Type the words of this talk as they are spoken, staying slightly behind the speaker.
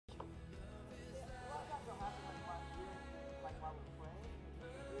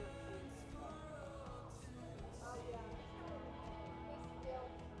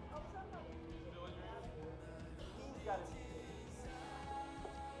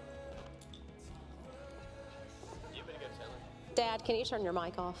Dad, can you turn your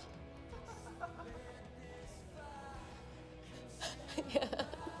mic off? Yeah.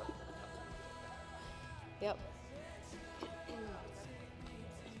 Yep.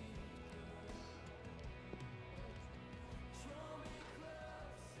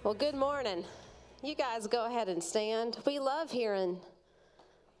 Well, good morning. You guys go ahead and stand. We love hearing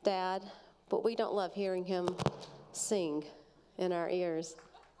Dad, but we don't love hearing him sing in our ears.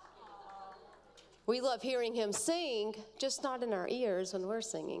 We love hearing him sing, just not in our ears when we're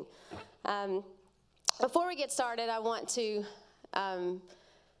singing. Before we get started, I want to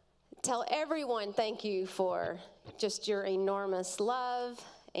tell everyone thank you for just your enormous love.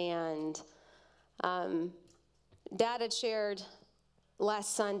 And Dad had shared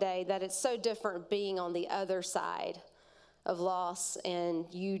last Sunday that it's so different being on the other side of loss, and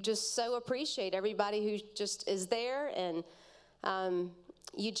you just so appreciate everybody who just is there, and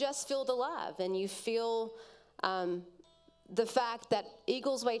you just feel the love, and you feel the fact that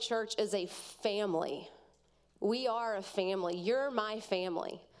Eagles Way Church is a family. We are a family. You're my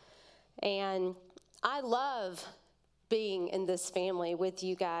family. And I love being in this family with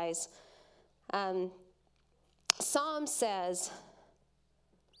you guys. Psalm says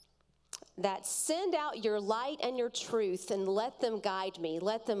that send out your light and your truth and let them guide me.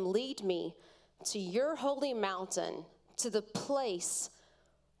 Let them lead me to your holy mountain, to the place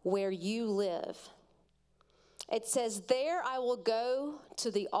where you live. It says, there I will go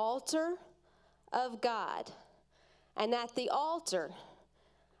to the altar of God. And at the altar,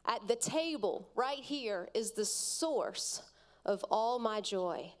 at the table right here is the source of all my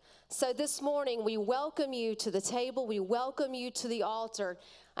joy. So this morning, we welcome you to the table. We welcome you to the altar.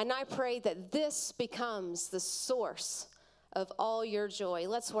 And I pray that this becomes the source of all your joy.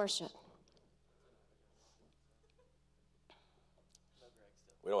 Let's worship.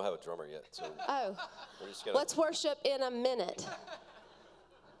 We don't have a drummer yet, so we're just gonna... Let's worship in a minute.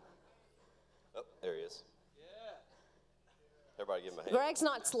 Oh, there he is. Everybody give him a hand. Greg's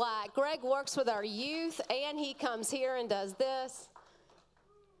not slack. Greg works with our youth, and he comes here and does this.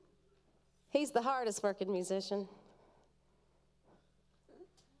 He's the hardest working musician.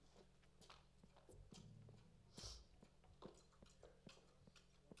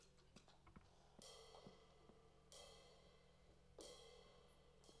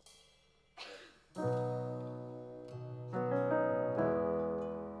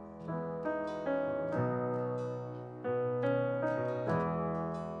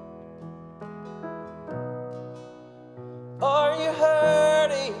 Are you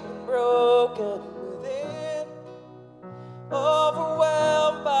hurting and broken within?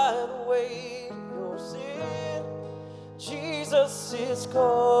 Overwhelmed by the weight of your sin? Jesus is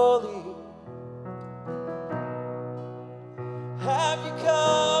calling. Have you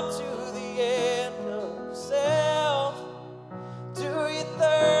come to the end of yourself? Do you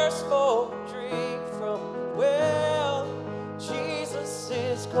thirst for a drink from the well? Jesus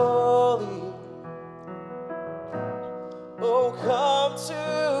is calling. Oh, come to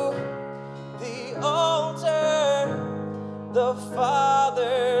the altar. The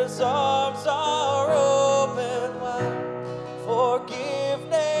Father's arms are open wide.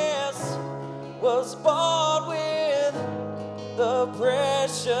 Forgiveness was bought with the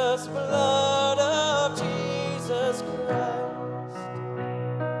precious blood of Jesus Christ.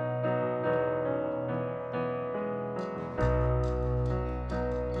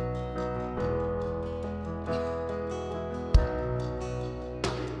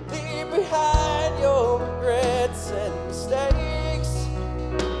 Behind your regrets and mistakes.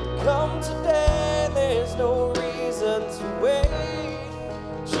 Come today, there's no reason to wait.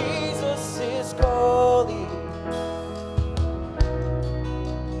 Jesus is calling.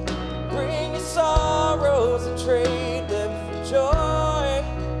 Bring your sorrows and trade them for joy.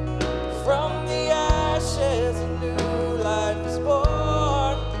 From the ashes a new life is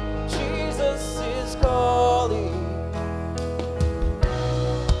born. Jesus is calling.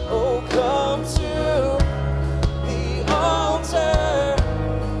 Oh, come to the altar.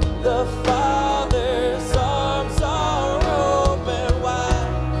 The Father's arms are open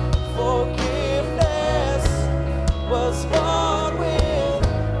wide. Forgiveness was bought with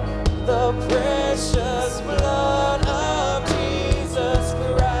the precious blood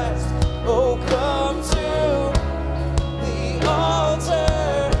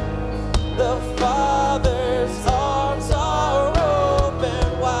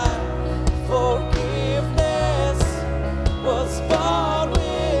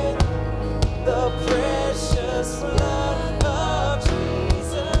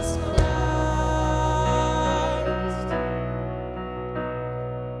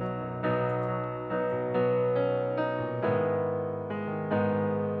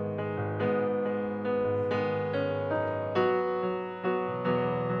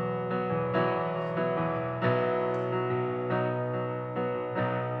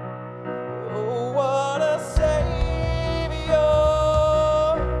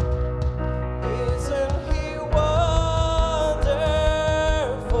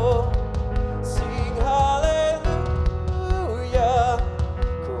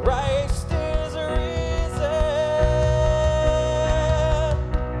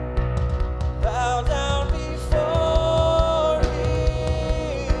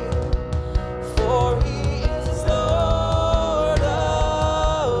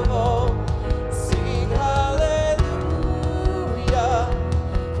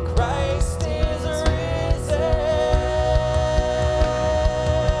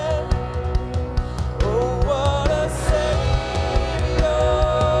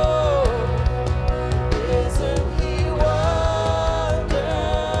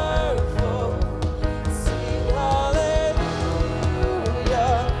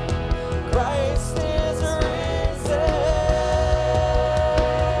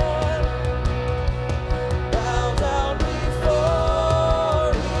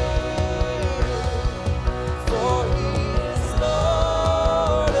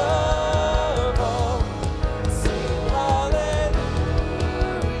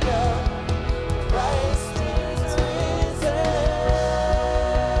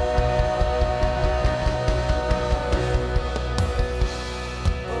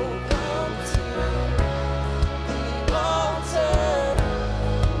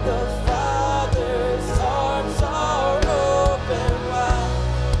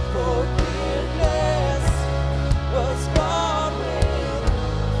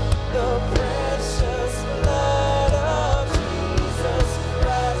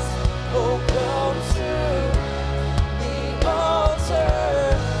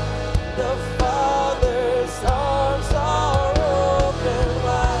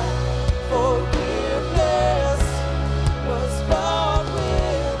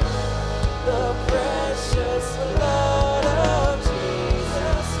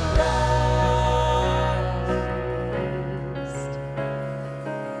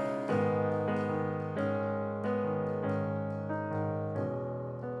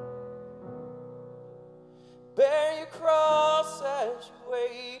cross as you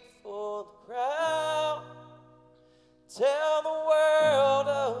wait for the crown. Tell the world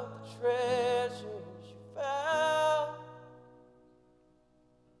of the treasures you found.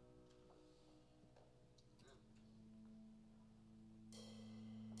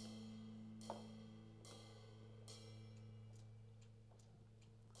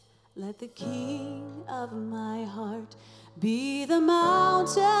 Let the King of my heart be the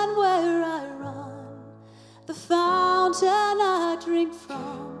mountain where I run, the fountain I drink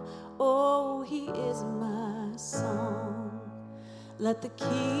from. Oh, he is my song. Let the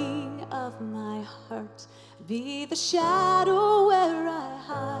King of my heart be the shadow where I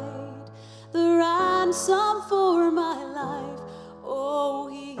hide, the ransom for my life. Oh,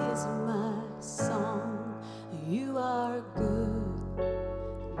 he is my song. You are good,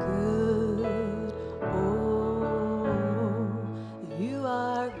 good. Oh, you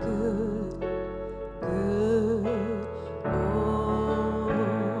are good, good. Oh,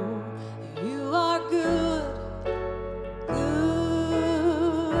 you are good,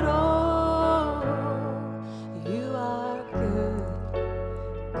 good. Oh, you are good,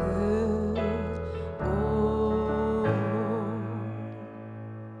 good. Oh,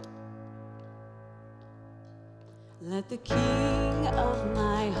 let the King of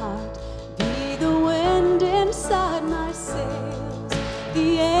my heart be the wind inside my sails,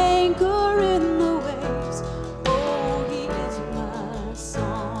 the anchor in the waves. Oh, he is my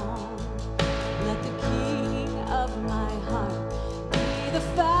song. Let the King of my heart be the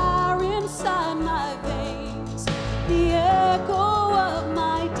fire inside my veins, the echo of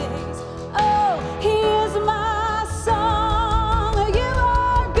my days. Oh, he is my song. You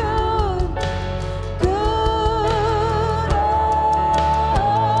are good, good.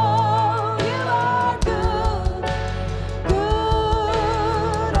 Oh, you are good,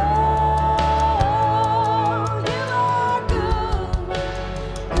 good. Oh, you are good,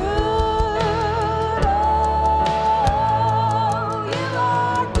 good. Oh, you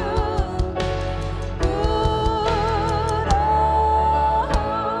are good,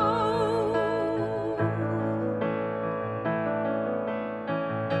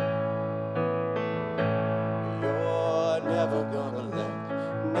 You're never gonna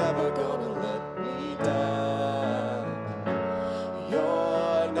let me down.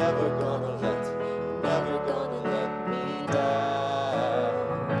 You're never gonna let me down.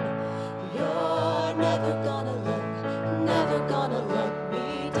 You're never gonna let me down. You're never gonna let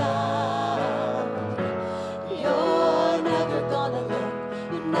me down. You're never gonna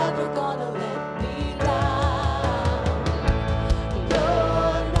let me down.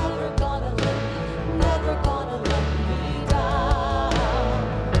 You're never gonna let me down.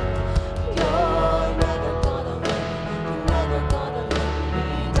 You're never gonna let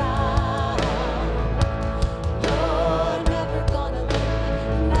me down. You're never gonna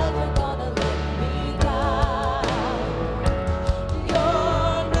let me down.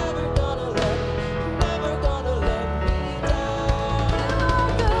 You're never gonna let me down.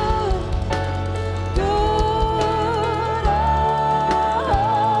 You're good, good.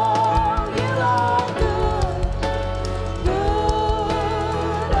 Oh, you are good,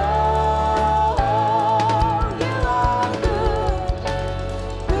 good. Oh, you are good,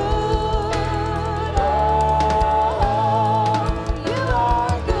 good. Oh, you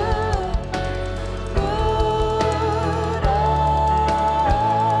are good, good. Oh,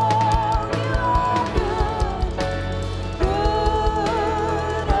 you are good,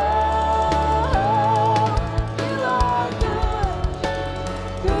 good. Oh, you are good,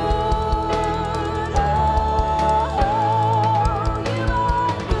 good. Oh, you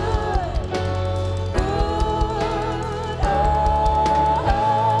are good, good. Oh,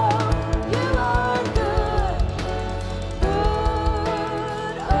 you are good,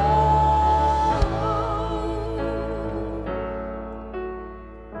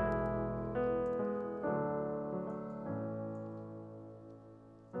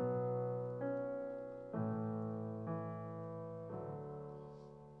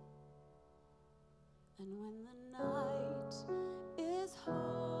 And when the night is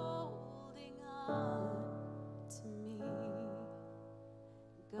holding on to me,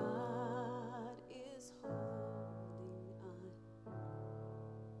 God is holding on.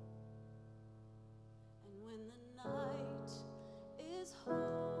 And when the night is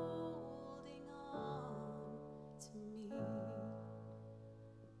holding on to me,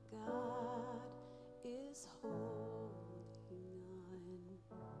 God is holding on.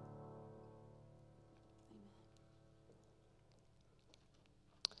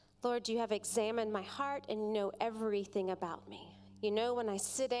 Lord, you have examined my heart and you know everything about me. You know when I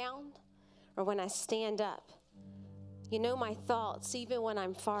sit down or when I stand up. You know my thoughts even when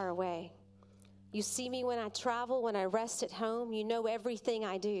I'm far away. You see me when I travel, when I rest at home. You know everything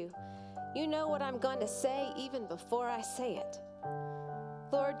I do. You know what I'm going to say even before I say it.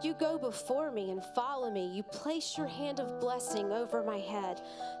 Lord, you go before me and follow me. You place your hand of blessing over my head.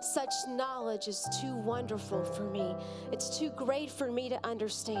 Such knowledge is too wonderful for me. It's too great for me to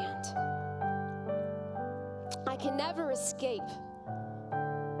understand. I can never escape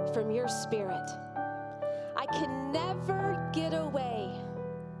from your spirit. I can never get away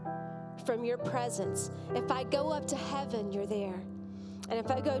from your presence. If I go up to heaven, you're there. And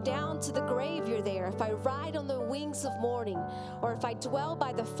if I go down to the grave, you're there. If I ride on the wings of morning, or if I dwell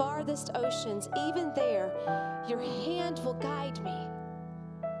by the farthest oceans, even there, your hand will guide me,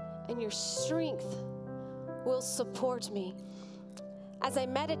 and your strength will support me. As I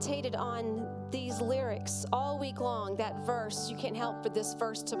meditated on these lyrics all week long, that verse, you can't help for this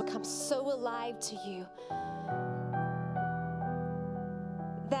verse to become so alive to you,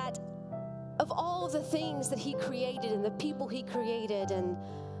 that of all of the things that he created and the people he created and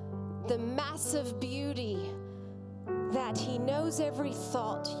the massive beauty, that he knows every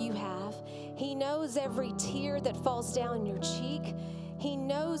thought you have. He knows every tear that falls down your cheek. He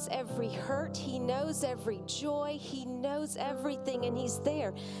knows every hurt. He knows every joy. He knows everything, and he's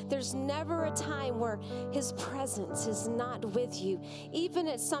there. There's never a time where his presence is not with you. Even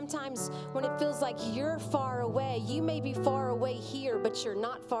at sometimes when it feels like you're far away, you may be far away here, but you're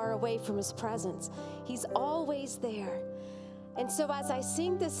not far away from his presence. He's always there. And so as I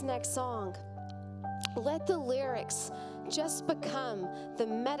sing this next song, let the lyrics just become the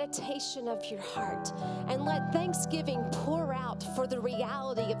meditation of your heart, and let thanksgiving pour out for the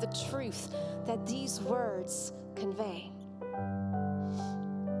reality of the truth that these words convey.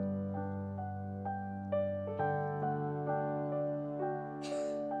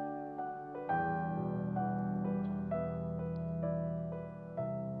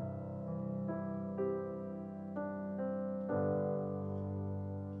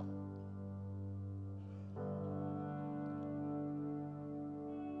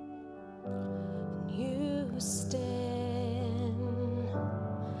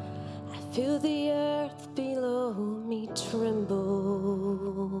 Feel the earth below me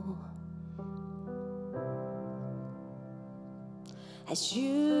tremble as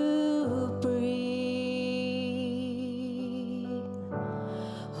you breathe.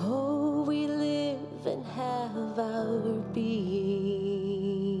 Oh, we live and have our being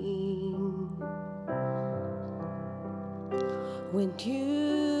when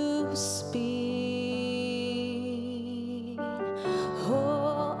you speak.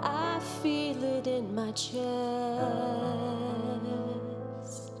 In my chest,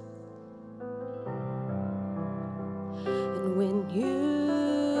 and when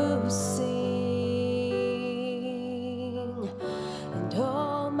you sing, and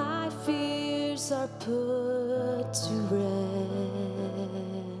all my fears are put to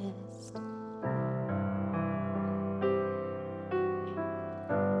rest,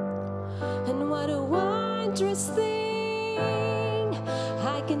 and what a wondrous thing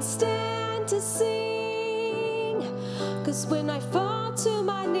I can stand to sing, 'cause when I fall to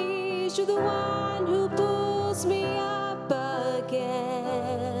my knees, you're the one who pulls me up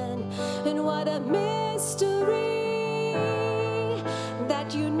again. And what a mystery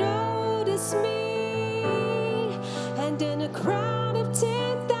that you notice me, and in a crowd of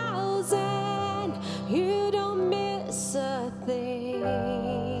 10,000 you don't miss a thing.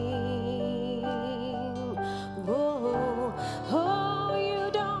 Oh, oh,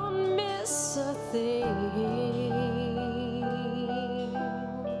 you don't miss a thing.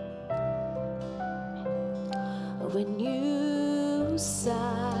 When you sigh,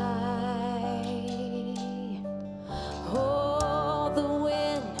 oh, the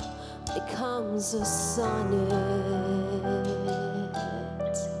wind becomes a sonnet.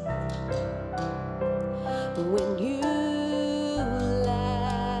 When you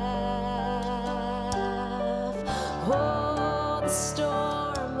laugh, oh, the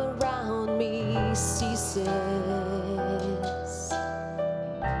storm around me ceases.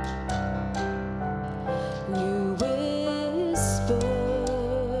 You whisper,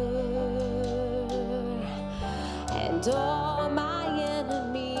 and all my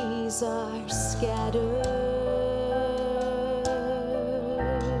enemies are scattered.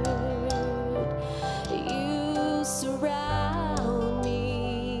 You surround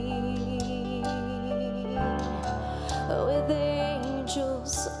me with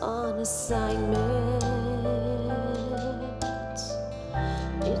angels on assignment.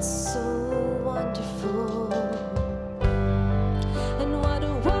 It's so wonderful, and what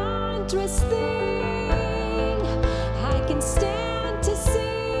a wondrous thing I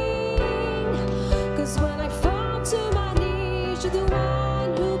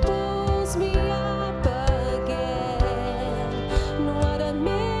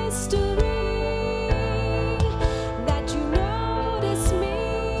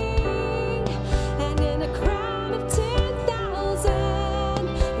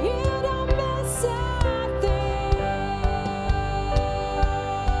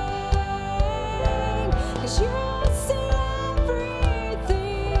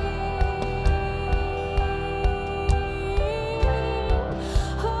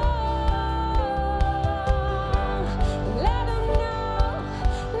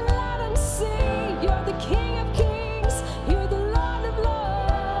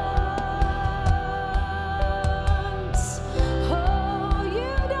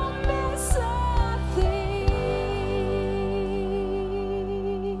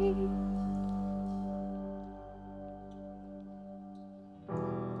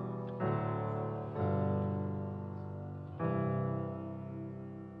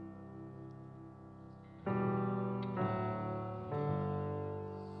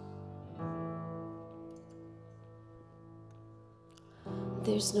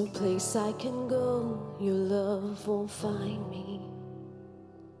There's no place I can go, your love won't find me.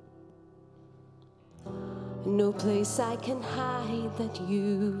 No place I can hide that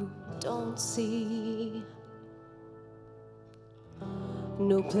you don't see.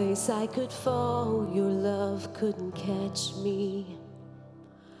 No place I could fall, your love couldn't catch me.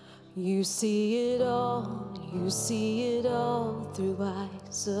 You see it all through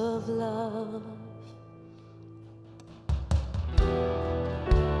eyes of love.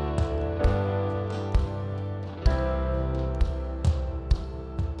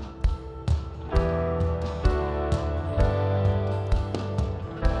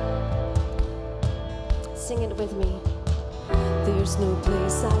 Sing it with me. There's no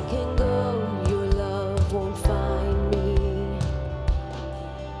place I can go, your love won't find me.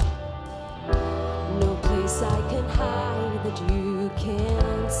 No place I can hide that you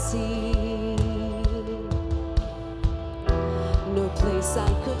can't see. No place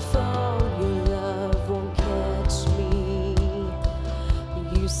I could fall, your love won't catch me.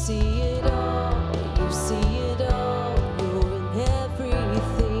 You see it all, you're in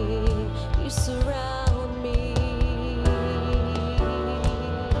everything. You surround me.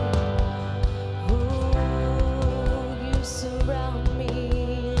 Oh, you surround me,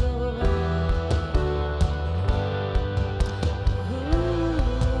 Lord.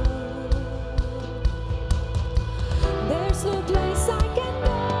 There's no place I can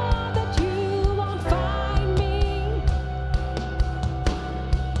go that you won't find me.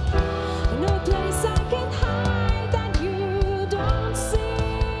 No place I can hide that you don't see.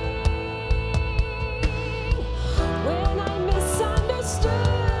 When I'm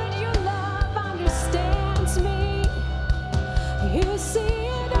misunderstood, your love understands me. You see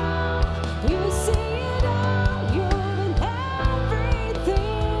it all, you're in everything.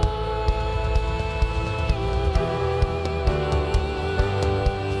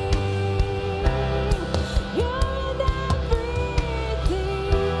 You're in everything.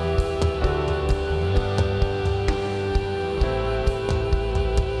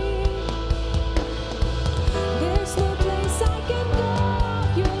 There's no place I can go,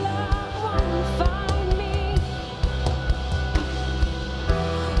 your love won't find me.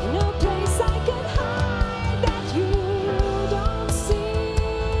 No place I can hide that you don't see.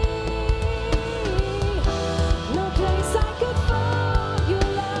 No place I could fall, your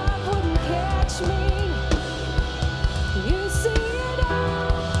love wouldn't catch me. You see it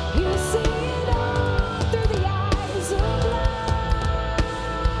all through the eyes of love.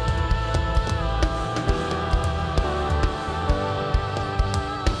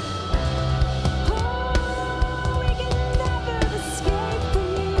 Oh, we can never escape from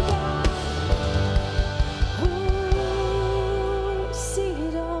you, God. Oh, see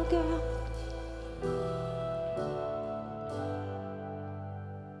it all, God.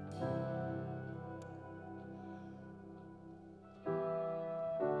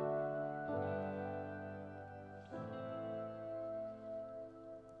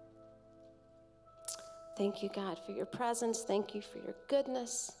 Thank you, God, for your presence. Thank you for your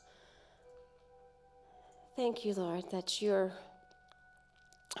goodness. Thank you, Lord, that you're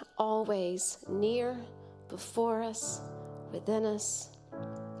always near, before us, within us.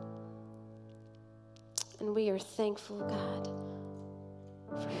 And we are thankful, God,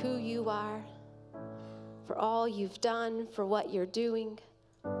 for who you are, for all you've done, for what you're doing,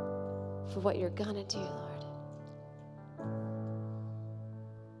 for what you're gonna do, Lord.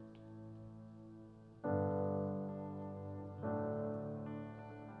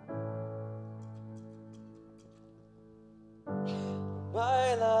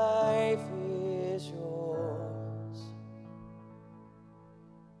 My life is yours,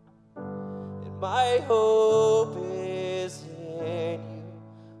 and my hope is in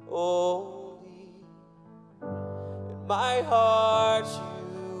you only, and my heart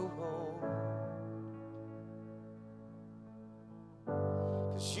you hold,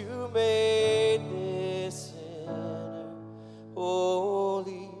 'cause you made this sinner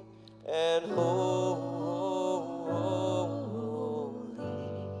holy and holy.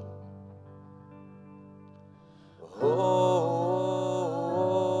 Holy,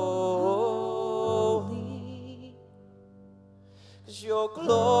 'cause your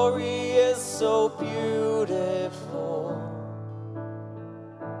glory is so beautiful.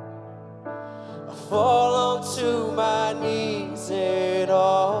 I fall onto my knees in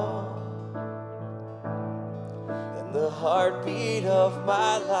awe, and the heartbeat of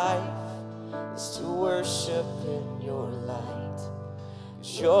my life is to worship in your light.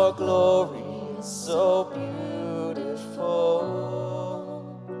 'Cause your glory is so beautiful.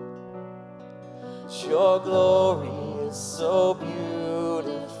 Your glory is so beautiful.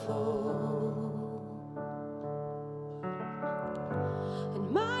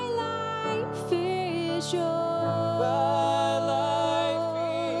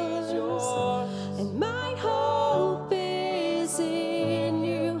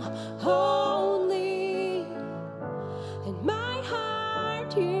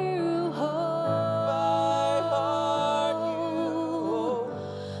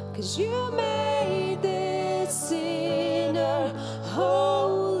 'cause you made this sinner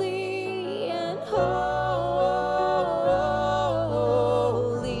holy and holy.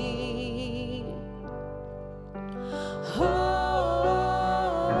 Holy,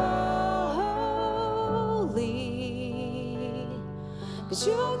 'cause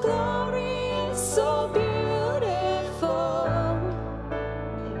your glory is so beautiful.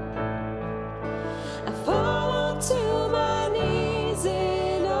 I fall to my knees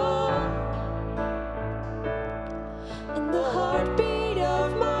in awe, and the heartbeat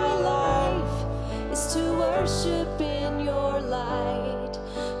of my life is to worship in your light,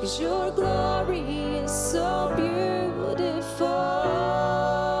 'cause your glory is so beautiful.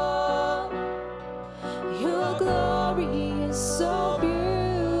 Your glory is so beautiful.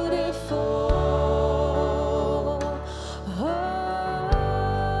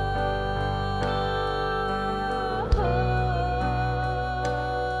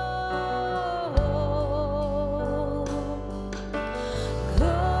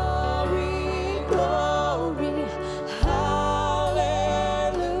 Glory, glory, hallelujah.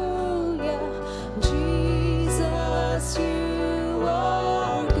 Jesus, you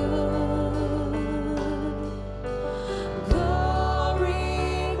are good.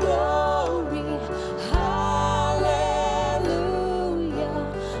 Glory, glory, hallelujah.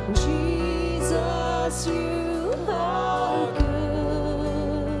 Jesus, you are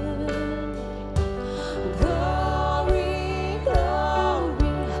good. Glory,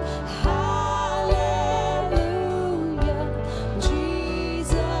 glory, hallelujah.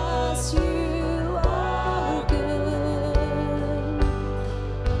 Jesus, you are good.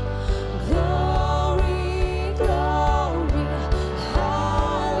 Glory, glory,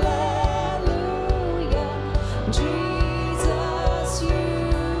 hallelujah. Jesus,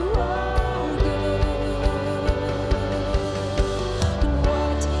 you are good.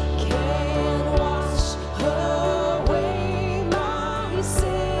 What can wash away my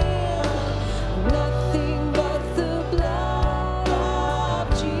sin? Nothing but the blood of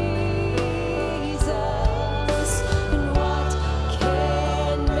Jesus. And what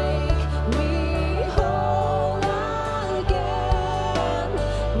can make me whole again?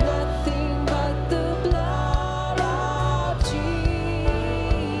 Nothing but the blood of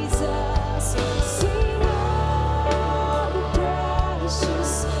Jesus. Sing, oh,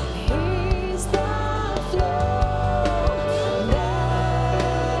 precious is the flow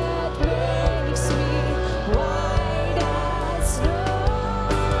that makes me white as snow.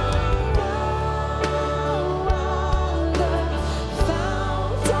 No other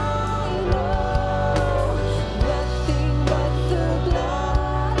fount I know, nothing but the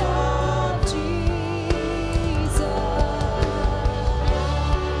blood of Jesus.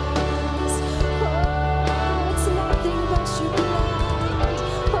 Oh, it's nothing but your blood.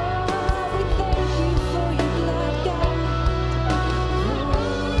 Oh, we thank you for your blood, God.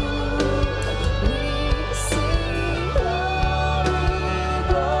 We sing glory,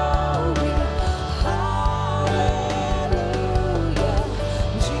 glory, hallelujah.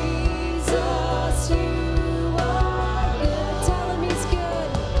 Jesus, you are good. Tell him he's good.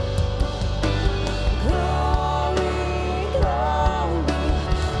 Glory, glory,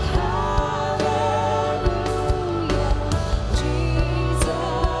 hallelujah.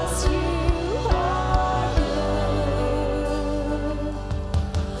 Jesus, you are good.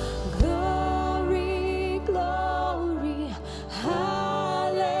 Glory, glory,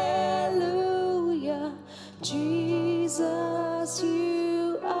 hallelujah. Jesus,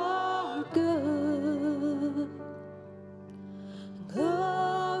 you are good.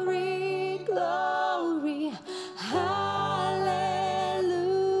 Glory, glory, hallelujah.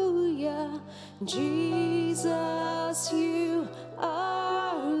 Jesus, you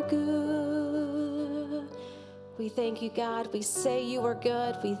are good. We thank you, God. We say you are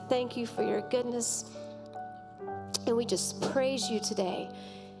good. We thank you for your goodness. And we just praise you today.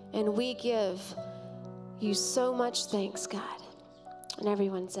 And we give you so much thanks, God. And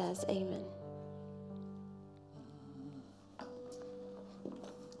everyone says, amen.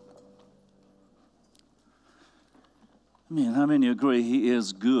 Man, how many agree he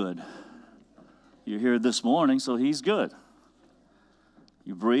is good? You're here this morning, so he's good.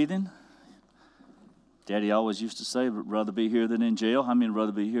 You're breathing. Daddy always used to say, rather be here than in jail. How many would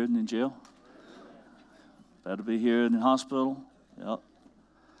rather be here than in jail? Better be here than in the hospital. Yep.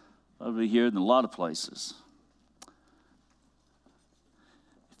 Better be here than a lot of places.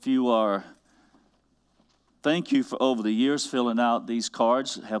 If you are, thank you for over the years filling out these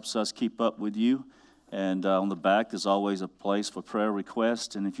cards. It helps us keep up with you. And on the back, there's always a place for prayer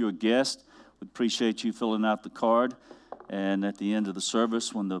requests. And if you're a guest, we appreciate you filling out the card. And at the end of the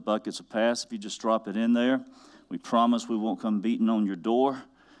service, when the buckets are passed, if you just drop it in there, we promise we won't come beating on your door.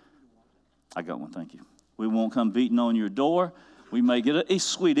 I got one, thank you. We won't come beating on your door. We may get a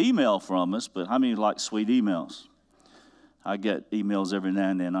sweet email from us, but how many like sweet emails? I get emails every now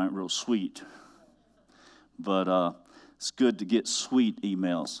and then, aren't real sweet. But it's good to get sweet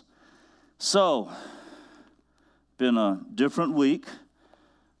emails. So, been a different week,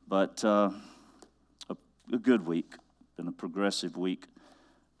 but a good week. Been a progressive week.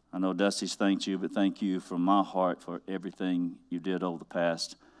 I know Dusty's thanked you, but thank you from my heart for everything you did over the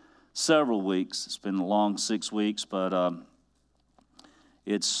past several weeks. It's been a long 6 weeks, but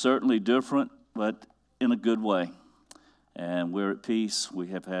it's certainly different, but in a good way. And we're at peace. We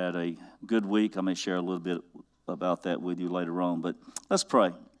have had a good week. I may share a little bit about that with you later on, but let's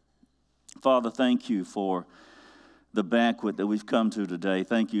pray. Father, thank you for the banquet that we've come to today.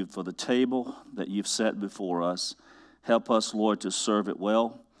 Thank you for the table that you've set before us. Help us, Lord, to serve it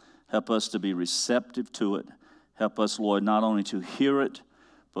well. Help us to be receptive to it. Help us, Lord, not only to hear it,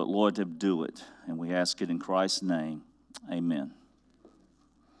 but, Lord, to do it. And we ask it in Christ's name. Amen.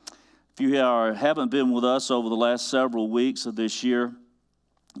 If you haven't been with us over the last several weeks of this year,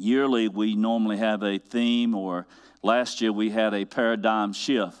 yearly we normally have a theme, or last year we had a paradigm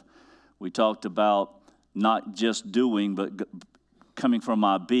shift. We talked about not just doing, but coming from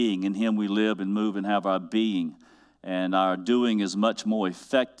our being. In Him we live and move and have our being. And our doing is much more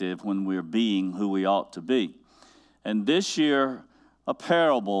effective when we're being who we ought to be. And this year, a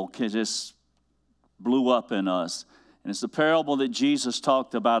parable just blew up in us. And it's the parable that Jesus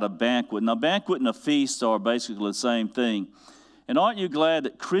talked about, a banquet. Now, banquet and a feast are basically the same thing. And aren't you glad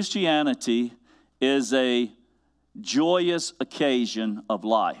that Christianity is a joyous occasion of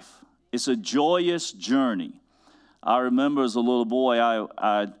life? It's a joyous journey. I remember as a little boy,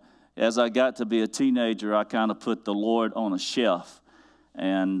 as I got to be a teenager, I kind of put the Lord on a shelf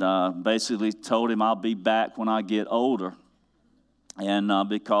and basically told Him I'll be back when I get older, and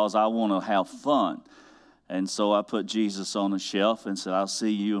because I want to have fun. And so I put Jesus on a shelf and said, I'll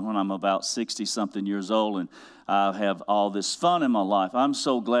see you when I'm about 60-something years old, and I'll have all this fun in my life. I'm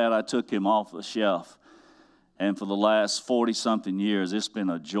so glad I took Him off the shelf. And for the last 40-something years, it's been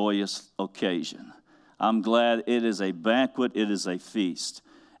a joyous occasion. I'm glad it is a banquet, it is a feast.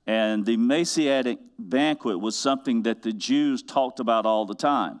 And the Messianic banquet was something that the Jews talked about all the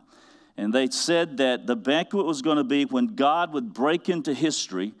time. And they said that the banquet was going to be when God would break into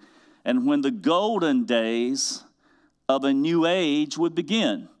history and when the golden days of a new age would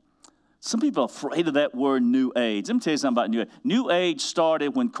begin. Some people are afraid of that word, new age. Let me tell you something about new age. New age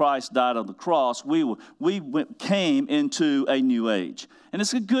started when Christ died on the cross. We came into a new age. And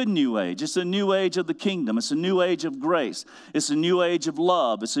it's a good new age. It's a new age of the kingdom. It's a new age of grace. It's a new age of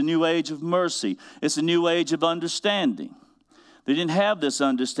love. It's a new age of mercy. It's a new age of understanding. They didn't have this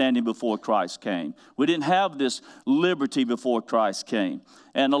understanding before Christ came. We didn't have this liberty before Christ came.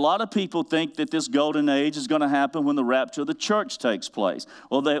 And a lot of people think that this golden age is going to happen when the rapture of the church takes place,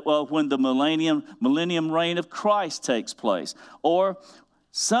 or when the millennium reign of Christ takes place. Or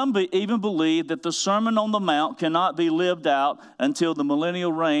some even believe that the Sermon on the Mount cannot be lived out until the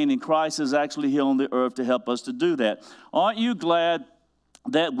millennial reign and Christ is actually here on the earth to help us to do that. Aren't you glad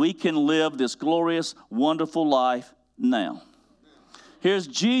that we can live this glorious, wonderful life now? Here's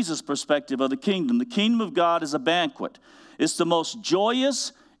Jesus' perspective of the kingdom. The kingdom of God is a banquet. It's the most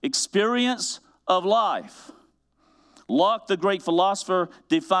joyous experience of life. Locke, the great philosopher,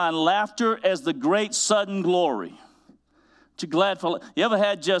 defined laughter as the great sudden glory. You glad for? You ever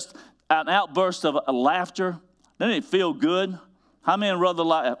had just an outburst of laughter? Doesn't it feel good? How many would rather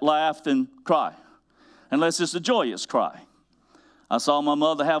laugh than cry? Unless it's a joyous cry. I saw my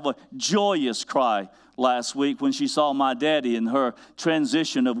mother have a joyous cry last week when she saw my daddy and her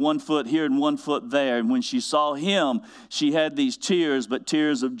transition of 1 foot here and 1 foot there. And when she saw him, she had these tears, but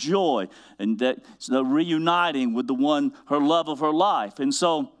tears of joy, and that reuniting with the one, her love of her life. And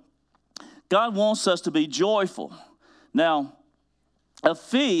so God wants us to be joyful. Now, a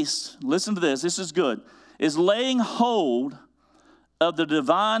feast, listen to this is good, is laying hold of the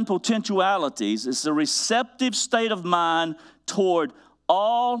divine potentialities. It's a receptive state of mind toward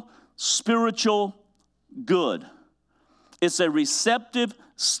all spiritual good. It's a receptive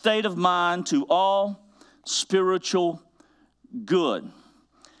state of mind to all spiritual good.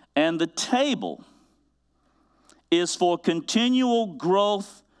 And the table is for continual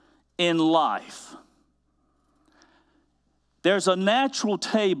growth in life. There's a natural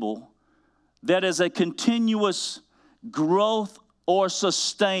table that is a continuous growth or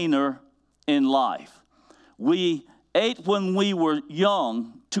sustainer in life. We ate when we were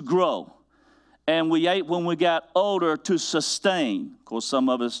young to grow. and we ate when we got older to sustain. Of course, some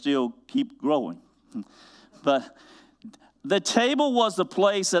of us still keep growing. But the table was the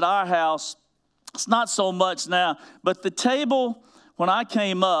place at our house. It's not so much now, but the table, when I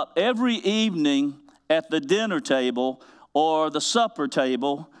came up, every evening at the dinner table or the supper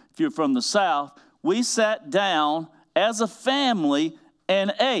table, if you're from the South, we sat down as a family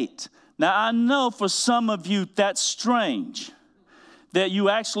and ate. Now, I know for some of you that's strange, that you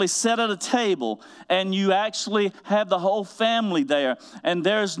actually sit at a table and you actually have the whole family there, and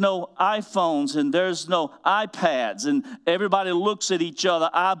there's no iPhones and there's no iPads, and everybody looks at each other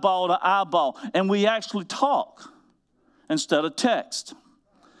eyeball to eyeball, and we actually talk instead of text.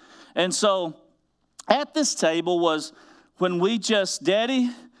 And so at this table was when we just, Daddy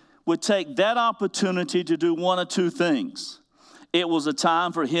would take that opportunity to do one of two things. It was a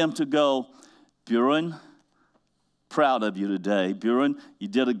time for him to go, Buren, proud of you today. Buren, you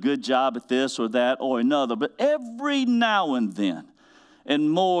did a good job at this or that or another. But every now and then,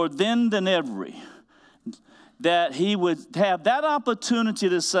 and more then than every, that he would have that opportunity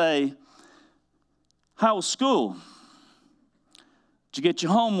to say, how was school? Did you get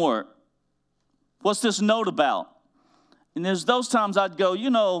your homework? What's this note about? And there's those times I'd go, you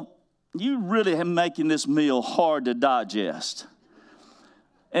know, you really are making this meal hard to digest.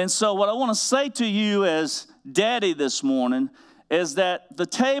 And so what I want to say to you as Daddy this morning is that the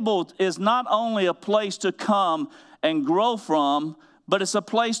table is not only a place to come and grow from, but it's a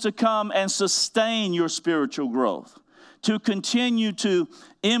place to come and sustain your spiritual growth, to continue to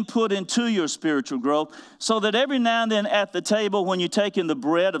input into your spiritual growth, so that every now and then at the table, when you're taking the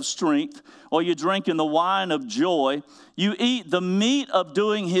bread of strength or you're drinking the wine of joy, you eat the meat of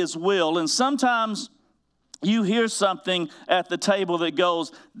doing his will. And sometimes you hear something at the table that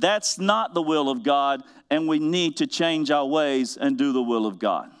goes, that's not the will of God, and we need to change our ways and do the will of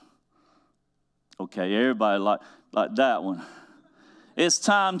God. Okay, everybody like that one. It's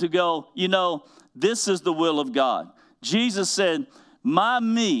time to go, you know, this is the will of God. Jesus said, my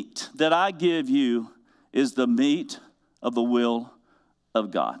meat that I give you is the meat of the will of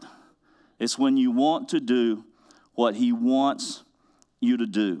God. It's when you want to do what he wants you to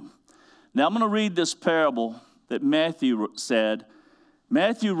do. Now I'm going to read this parable that Matthew said.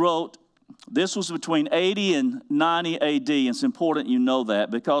 Matthew wrote, this was between 80 and 90 AD. It's important you know that,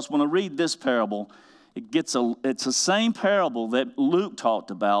 because when I read this parable, it's the same parable that Luke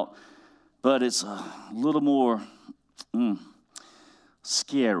talked about, but it's a little more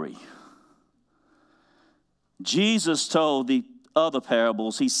scary. Jesus told the other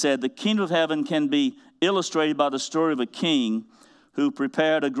parables. He said, the kingdom of heaven can be illustrated by the story of a king who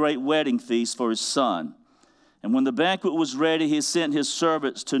prepared a great wedding feast for his son. And when the banquet was ready, he sent his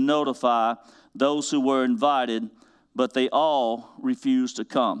servants to notify those who were invited, but they all refused to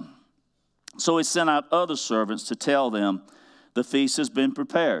come. So he sent out other servants to tell them, the feast has been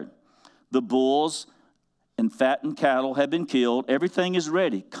prepared. The bulls and fattened cattle have been killed. Everything is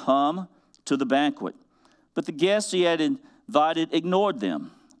ready. Come to the banquet. But the guests he had invited ignored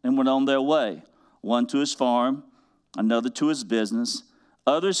them and went on their way, one to his farm, another to his business.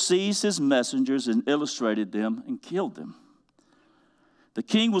 Others seized his messengers and illustrated them and killed them. The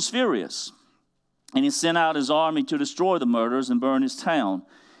king was furious, and he sent out his army to destroy the murderers and burn his town.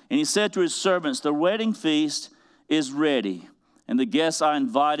 And he said to his servants, the wedding feast is ready, and the guests I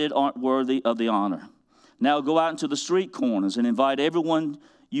invited aren't worthy of the honor. Now go out into the street corners and invite everyone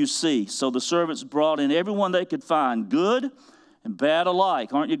you see. So the servants brought in everyone they could find, good and bad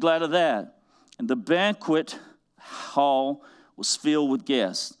alike. Aren't you glad of that? And the banquet hall was filled with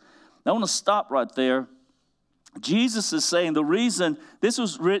guests. Now I want to stop right there. Jesus is saying the reason, this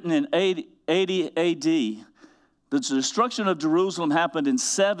was written in 80 AD. The destruction of Jerusalem happened in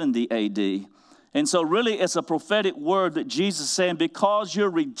 70 AD. And so really it's a prophetic word that Jesus is saying, because you're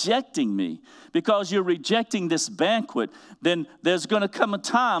rejecting me, because you're rejecting this banquet, then there's going to come a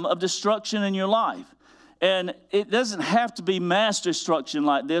time of destruction in your life. And it doesn't have to be mass destruction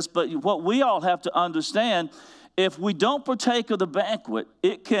like this, but what we all have to understand, if we don't partake of the banquet,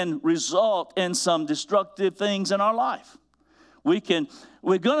 it can result in some destructive things in our life. We're going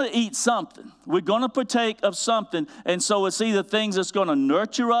to eat something. We're going to partake of something. And so it's either things that's going to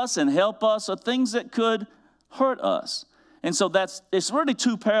nurture us and help us, or things that could hurt us. And so it's really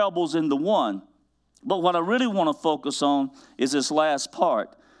two parables in the one. But what I really want to focus on is this last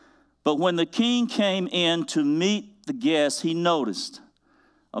part. But when the king came in to meet the guests, he noticed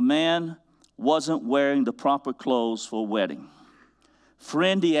a man wasn't wearing the proper clothes for a wedding.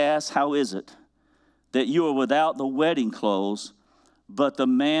 Friend, he asked, how is it that you are without the wedding clothes? But the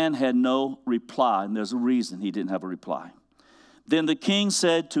man had no reply, and there's a reason he didn't have a reply. Then the king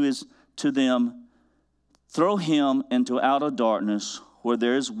said to to them, throw him into outer darkness where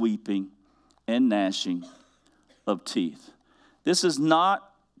there is weeping and gnashing of teeth. This is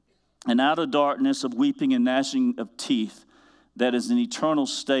not an outer darkness of weeping and gnashing of teeth that is an eternal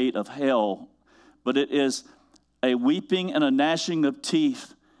state of hell, but it is a weeping and a gnashing of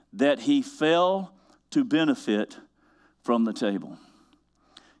teeth that he fell to benefit from the table.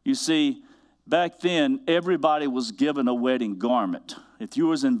 You see, back then, everybody was given a wedding garment. If you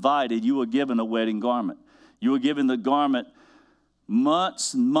was invited, you were given a wedding garment. You were given the garment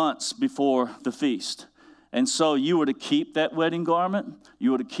months and months before the feast. And so you were to keep that wedding garment.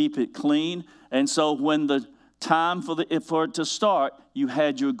 You were to keep it clean. And so when the time for it to start, you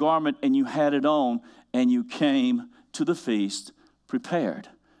had your garment and you had it on, and you came to the feast prepared.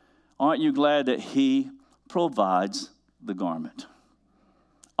 Aren't you glad that he provides the garment?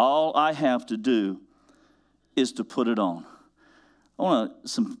 All I have to do is to put it on.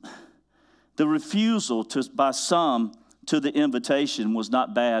 The refusal by some to the invitation was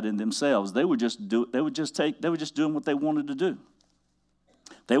not bad in themselves. They were just doing what they wanted to do.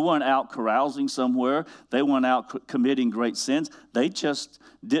 They weren't out carousing somewhere. They weren't out committing great sins. They just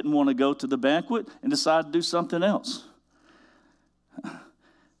didn't want to go to the banquet and decided to do something else.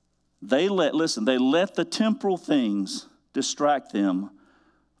 They let the temporal things distract them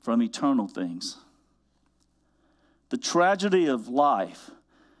from eternal things. The tragedy of life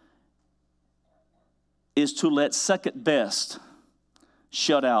is to let second best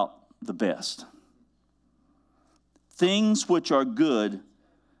shut out the best. Things which are good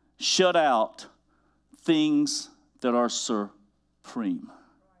shut out things that are supreme.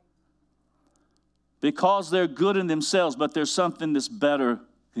 Because they're good in themselves, but there's something that's better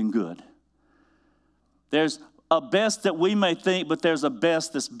than good. There's a best that we may think, but there's a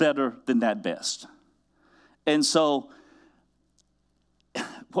best that's better than that best. And so,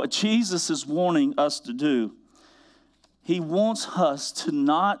 what Jesus is wanting us to do, he wants us to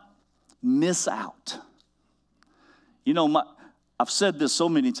not miss out. You know, I've said this so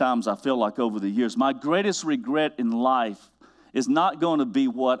many times, I feel like over the years, my greatest regret in life is not going to be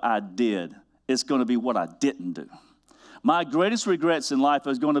what I did. It's going to be what I didn't do. My greatest regrets in life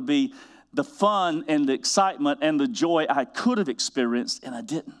is going to be the fun and the excitement and the joy I could have experienced and I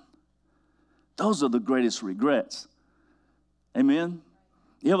didn't. Those are the greatest regrets. Amen?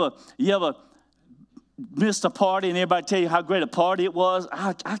 You ever missed a party and everybody tell you how great a party it was?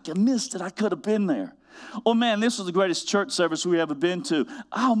 I missed it. I could have been there. Oh, man, this was the greatest church service we ever been to.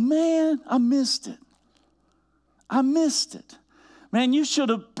 Oh, man, I missed it. I missed it. Man, you should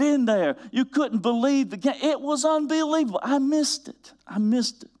have been there. You couldn't believe the game. It was unbelievable. I missed it. I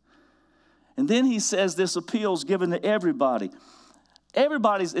missed it. And then he says this appeal is given to everybody.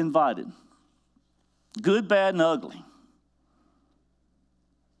 Everybody's invited. Good, bad, and ugly.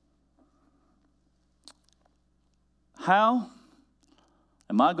 How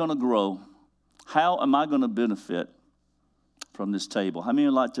am I going to grow? How am I going to benefit from this table? How many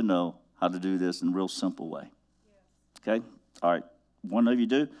would like to know how to do this in a real simple way? Okay? All right. One of you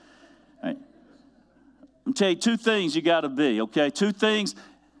do? All right. I'm tell you two things you got to be, okay? Two things.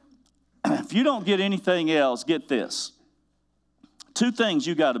 If you don't get anything else, get this. Two things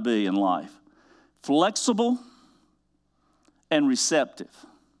you got to be in life. Flexible and receptive.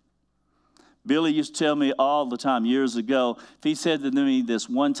 Billy used to tell me all the time years ago, if he said to me this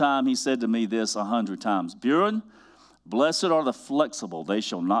one time, he said to me this 100 times. Buren, blessed are the flexible, they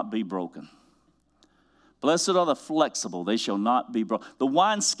shall not be broken. Blessed are the flexible, they shall not be broken. The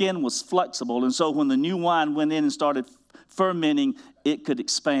wineskin was flexible, and so when the new wine went in and started fermenting, it could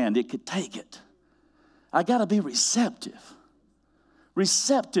expand, it could take it. I got to be receptive.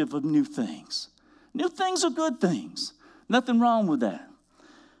 Receptive of new things. New things are good things. Nothing wrong with that.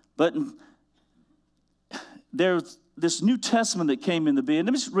 But there's this New Testament that came into being.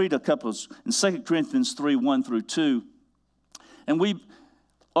 Let me just read a couple in 2 Corinthians 3, 1 through 2. And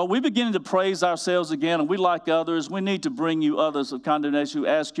are we beginning to praise ourselves again? And we, like others, we need to bring you others of condemnation who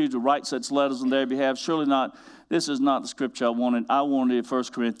ask you to write such letters on their behalf. Surely not. This is not the scripture I wanted. I wanted 1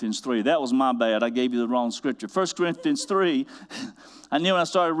 Corinthians 3. That was my bad. I gave you the wrong scripture. 1 Corinthians 3, I knew when I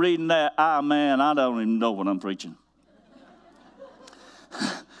started reading that, man, I don't even know what I'm preaching.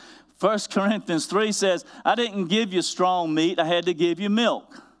 1 Corinthians 3 says, I didn't give you strong meat. I had to give you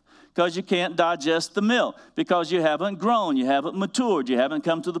milk because you can't digest the milk because you haven't grown. You haven't matured. You haven't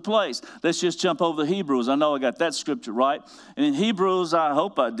come to the place. Let's just jump over to Hebrews. I know I got that scripture right. And in Hebrews, I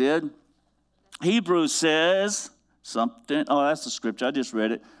hope I did. Hebrews says, something. Oh, that's the scripture. I just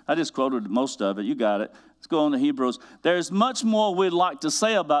read it. I just quoted most of it. You got it. Let's go on to Hebrews. There's much more we'd like to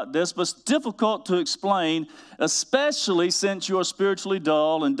say about this, but it's difficult to explain, especially since you're spiritually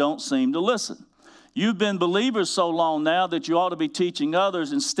dull and don't seem to listen. You've been believers so long now that you ought to be teaching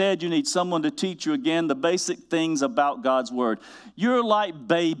others. Instead, you need someone to teach you again the basic things about God's Word. You're like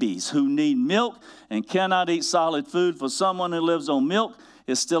babies who need milk and cannot eat solid food, for someone who lives on milk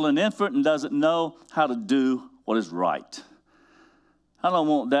is still an infant and doesn't know how to do what is right. I don't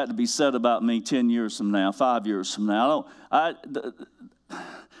want that to be said about me 10 years from now, 5 years from now.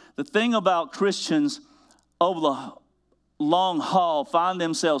 The thing about Christians over the long haul find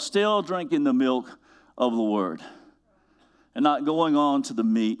themselves still drinking the milk of the Word and not going on to the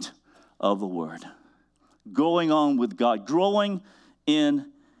meat of the Word. Going on with God, growing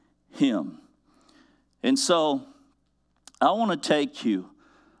in Him. And so I want to take you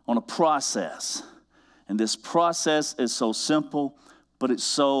on a process. And this process is so simple, but it's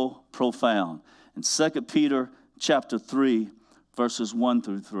so profound. In 2 Peter chapter 3, verses 1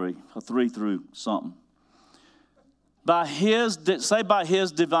 through 3, or 3 through something. By His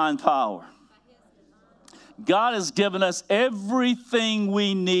divine power, God has given us everything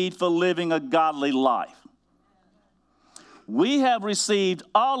we need for living a godly life. We have received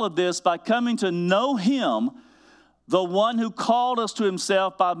all of this by coming to know Him, the one who called us to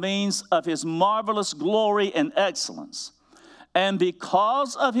Himself by means of His marvelous glory and excellence. And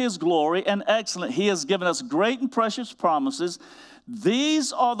because of His glory and excellence, He has given us great and precious promises.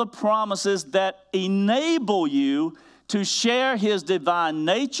 These are the promises that enable you to share His divine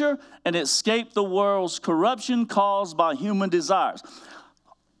nature and escape the world's corruption caused by human desires.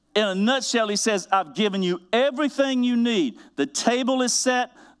 In a nutshell, He says, I've given you everything you need. The table is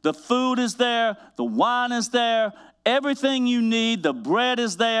set, the food is there, the wine is there, everything you need, the bread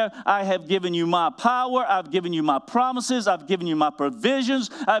is there. I have given you my power, I've given you my promises, I've given you my provisions,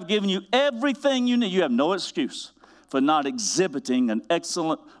 I've given you everything you need. You have no excuse for not exhibiting an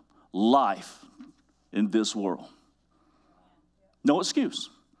excellent life in this world. No excuse.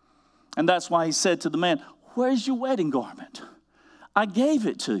 And that's why He said to the man, where's your wedding garment? I gave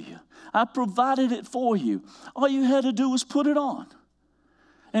it to you. I provided it for you. All you had to do was put it on.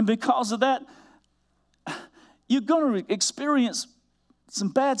 And because of that, you're going to experience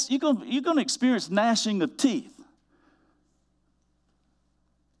you're going to experience gnashing of teeth.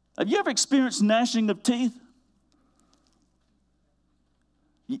 Have you ever experienced gnashing of teeth?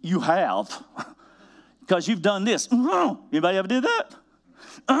 You have. Because you've done this. Anybody ever did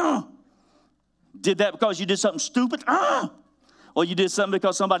that? Did that because you did something stupid? Or you did something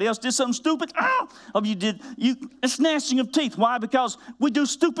because somebody else did something stupid? Or it's gnashing of teeth. Why? Because we do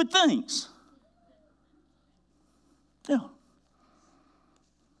stupid things. Yeah.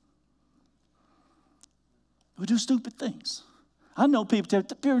 We do stupid things. I know people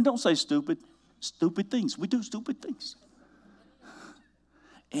tell me, don't say stupid. Stupid things. We do stupid things.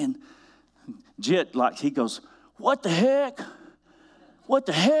 And Jet, he goes, what the heck? What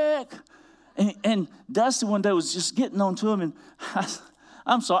the heck? And Dusty one day was just getting on to him, and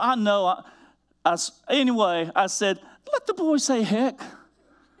I'm sorry, I know. Anyway, I said, let the boy say heck.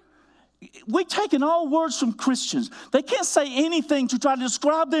 We're taking all words from Christians. They can't say anything to try to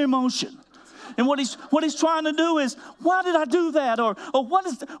describe their emotion. And what he's trying to do is, why did I do that? Or what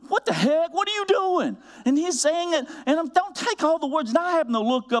the heck? What are you doing? And he's saying it, and don't take all the words. And I happen to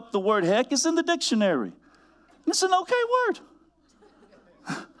look up the word heck. It's in the dictionary. It's an okay word.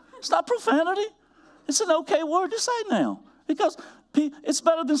 It's not profanity. It's an okay word to say now. Because it's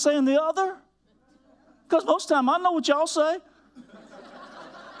better than saying the other. Because most of the time, I know what y'all say.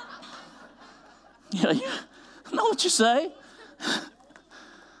 Yeah, you know what you say.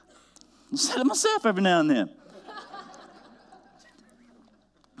 I say it myself every now and then.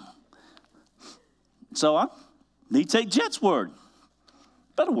 So I need to take Jet's word.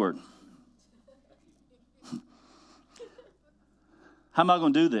 Better word. How am I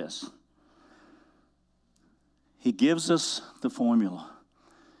going to do this? He gives us the formula.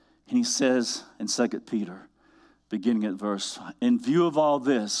 And he says in 2 Peter, beginning at verse 5, in view of all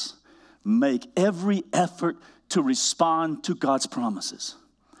this, make every effort to respond to God's promises.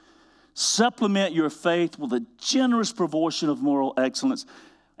 Supplement your faith with a generous proportion of moral excellence,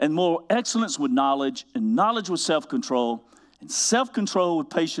 and moral excellence with knowledge, and knowledge with self-control, and self-control with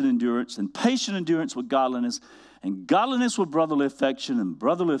patient endurance, and patient endurance with godliness, and godliness with brotherly affection, and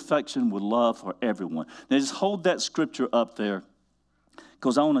brotherly affection with love for everyone. Now just hold that scripture up there,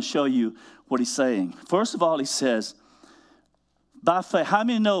 because I want to show you what he's saying. First of all, he says, by faith. How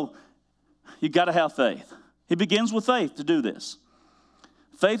many know you got to have faith? He begins with faith to do this.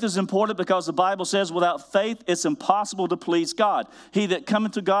 Faith is important because the Bible says without faith it's impossible to please God. He that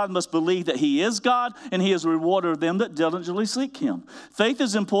cometh to God must believe that he is God, and he is a rewarder of them that diligently seek him. Faith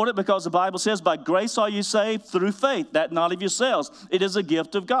is important because the Bible says by grace are you saved through faith, that not of yourselves. It is a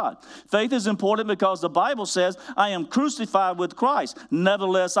gift of God. Faith is important because the Bible says I am crucified with Christ.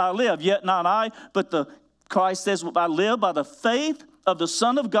 Nevertheless I live, yet not I, but Christ says I live by the faith of the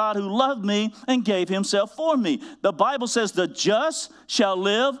Son of God who loved me and gave himself for me. The Bible says the just shall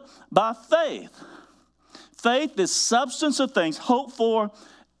live by faith. Faith is substance of things hoped for,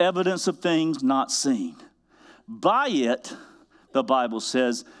 evidence of things not seen. By it, the Bible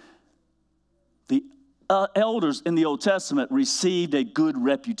says, the elders in the Old Testament received a good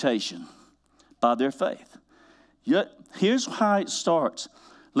reputation by their faith. Yet, here's how it starts.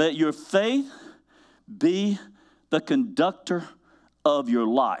 Let your faith be the conductor of your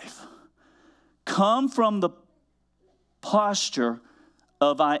life. Come from the posture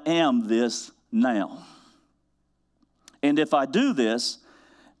of I am this now. And if I do this,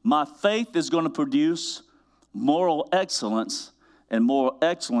 my faith is going to produce moral excellence, and moral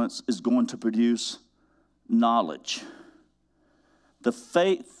excellence is going to produce knowledge. The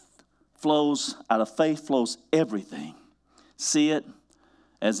faith flows, out of faith flows everything. See it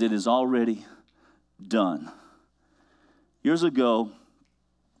as it is already done. Years ago,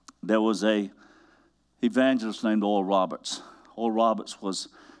 there was a evangelist named Oral Roberts. Oral Roberts was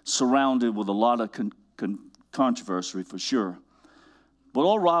surrounded with a lot of controversy for sure. But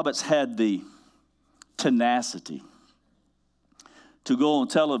Oral Roberts had the tenacity to go on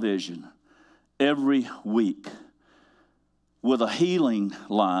television every week with a healing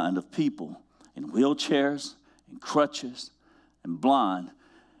line of people in wheelchairs and crutches and blind,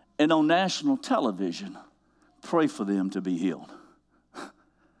 and on national television, pray for them to be healed.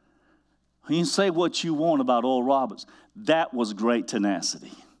 You can say what you want about Oral Roberts. That was great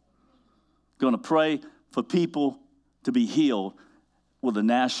tenacity. Going to pray for people to be healed with a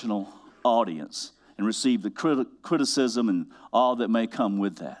national audience and receive the criticism and all that may come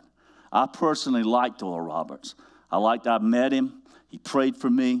with that. I personally liked Oral Roberts. I met him. He prayed for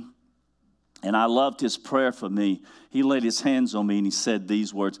me. And I loved his prayer for me. He laid his hands on me and he said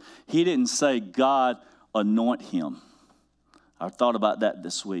these words. He didn't say, God, anoint him. I thought about that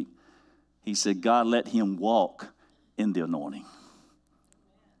this week. He said, God, let him walk in the anointing.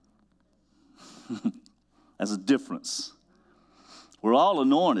 That's a difference. We're all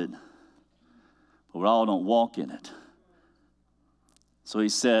anointed, but we all don't walk in it. So he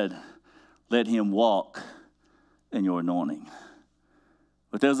said, let him walk in your anointing.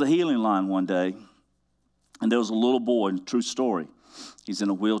 But there was a healing line one day, and there was a little boy, true story. He's in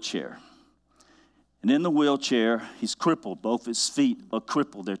a wheelchair. And in the wheelchair, he's crippled. Both his feet are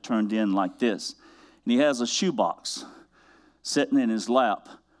crippled. They're turned in like this. And he has a shoebox sitting in his lap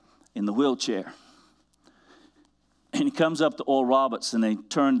in the wheelchair. And he comes up to Oral Roberts, and they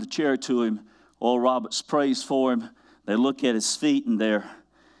turn the chair to him. Oral Roberts prays for him. They look at his feet, and they're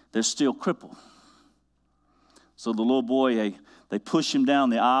still crippled. So the little boy, they push him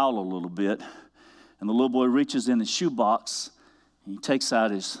down the aisle a little bit, and the little boy reaches in his shoebox, and he takes out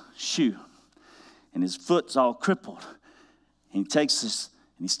his shoe. And his foot's all crippled. And he takes this,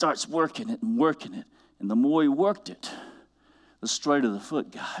 and he starts working it. And the more he worked it, the straighter the foot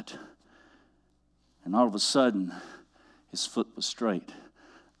got. And all of a sudden, his foot was straight.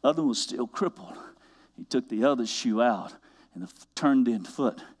 The other was still crippled. He took the other shoe out and the turned-in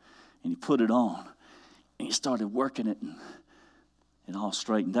foot, and he put it on. And he started working it, and it all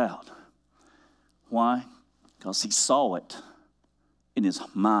straightened out. Why? Because he saw it in his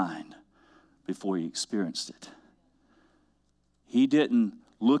mind before he experienced it. He didn't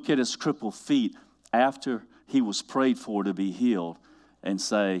look at his crippled feet after he was prayed for to be healed and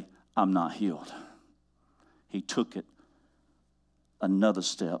say, I'm not healed. He took it another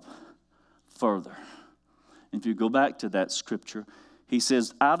step further. If you go back to that scripture, he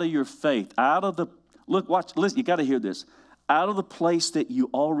says, out of your faith, listen, you got to hear this. Out of the place that you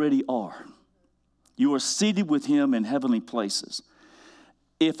already are, you are seated with him in heavenly places.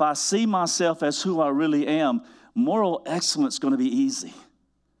 If I see myself as who I really am, moral excellence is going to be easy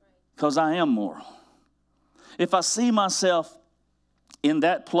because I am moral. If I see myself in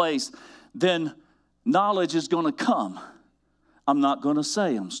that place, then knowledge is going to come. I'm not going to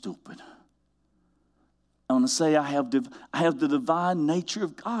say I'm stupid. I'm going to say I have the divine nature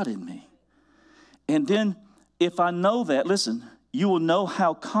of God in me. And then if I know that, listen, you will know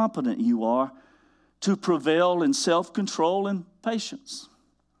how competent you are to prevail in self-control and patience.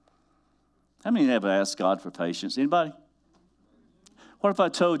 How many ever asked God for patience? Anybody? What if I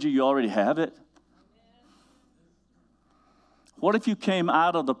told you you already have it? What if you came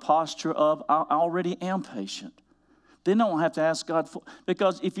out of the posture of, I already am patient? Then don't have to ask God for,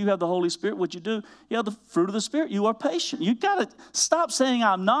 because if you have the Holy Spirit, what you do, you have the fruit of the Spirit. You are patient. You got to stop saying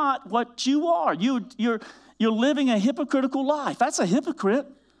I'm not what you are. You're living a hypocritical life. That's a hypocrite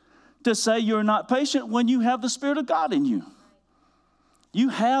to say you're not patient when you have the Spirit of God in you. You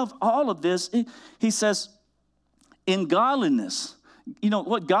have all of this. He says, in godliness, you know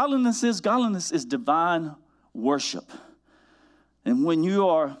what godliness is? Godliness is divine worship. And when you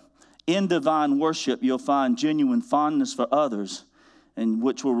are in divine worship, you'll find genuine fondness for others, and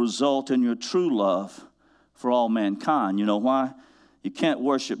which will result in your true love for all mankind. You know why? You can't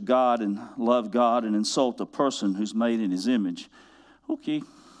worship God and love God and insult a person who's made in his image. Okay.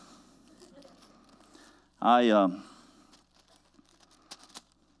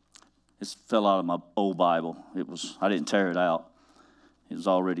 This fell out of my old Bible. I didn't tear it out. It was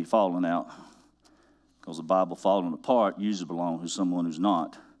already falling out. Because the Bible falling apart usually belongs to someone who's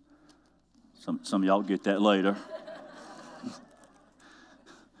not. Some of y'all get that later.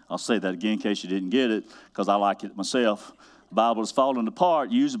 I'll say that again in case you didn't get it, because I like it myself. The Bible is falling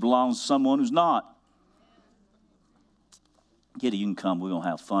apart usually belongs to someone who's not. Get it, you can come. We're going to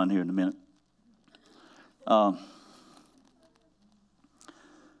have fun here in a minute.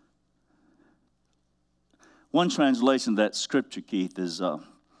 One translation of that scripture, Keith, is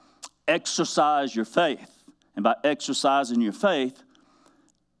exercise your faith. And by exercising your faith,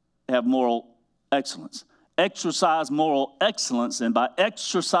 have moral excellence. Exercise moral excellence, and by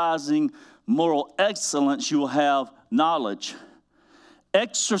exercising moral excellence, you will have knowledge.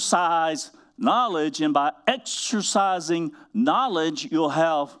 Exercise knowledge, and by exercising knowledge, you'll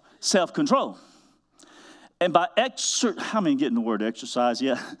have self-control. And by how many getting the word exercise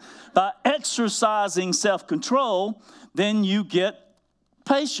yet? By exercising self-control, then you get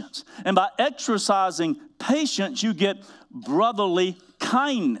patience. And by exercising patience, you get brotherly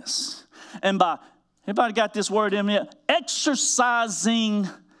kindness. And by, everybody got this word in there? Exercising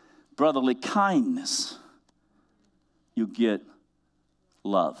brotherly kindness, you get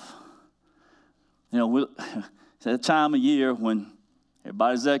love. You know, it's that time of year when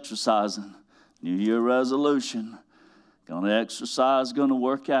everybody's exercising. New Year resolution. Going to exercise, going to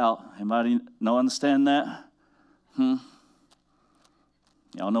work out. Anybody understand that? Y'all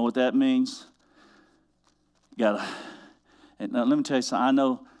know what that means? And now let me tell you something. I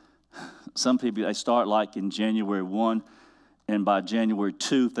know some people, they start like in January 1, and by January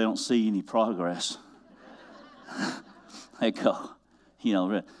 2, they don't see any progress. They go,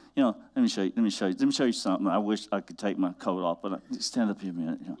 let me show you something. I wish I could take my coat off, but stand up here a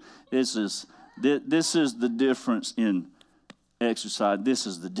minute. This is the difference in exercise. This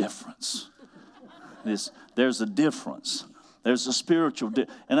is the difference. There's a difference. There's a spiritual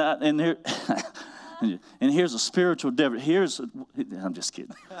and here's a spiritual difference. I'm just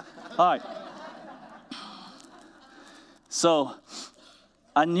kidding. All right. So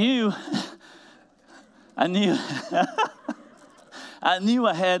I knew I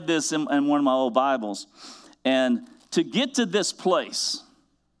had this in one of my old Bibles, and to get to this place,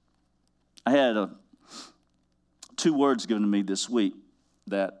 I had 2 words given to me this week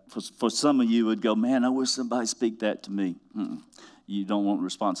that for some of you would go, man, I wish somebody speak that to me. You don't want the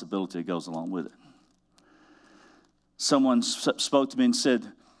responsibility that goes along with it. Someone spoke to me and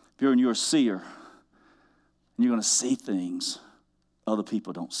said, you're a seer, and you're going to see things other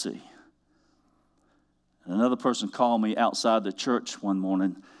people don't see. And another person called me outside the church one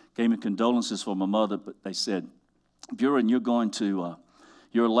morning, gave me condolences for my mother, but they said, Buren, your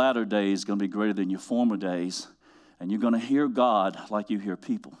latter days is going to be greater than your former days, and you're going to hear God like you hear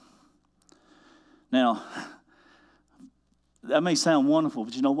people. Now, that may sound wonderful,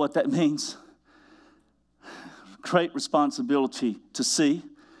 but you know what that means? Great responsibility to see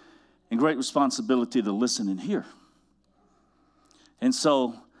and great responsibility to listen and hear. And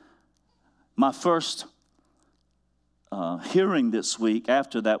so my first hearing this week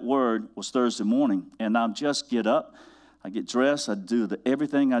after that word was Thursday morning, and I just get up, I get dressed, I do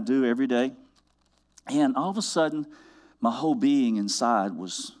everything I do every day, and all of a sudden, my whole being inside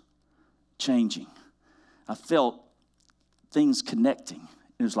was changing. I felt things connecting.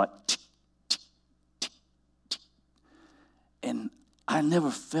 It was like tick, tick, tick, tick. And I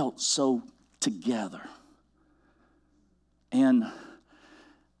never felt so together. And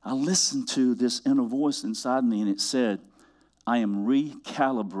I listened to this inner voice inside me, and it said, I am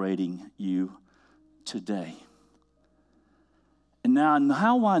recalibrating you today. And now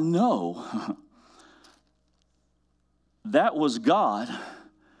how I know that was God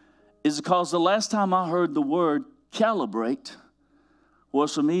is because the last time I heard the word calibrate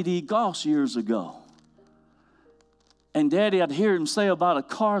was from E.D. Goss years ago. And Daddy, I'd hear him say about a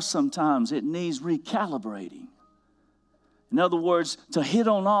car sometimes, it needs recalibrating. In other words, to hit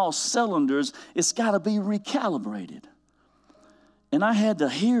on all cylinders, it's got to be recalibrated. And I had to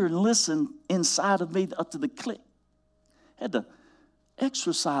hear and listen inside of me up to the click. Had to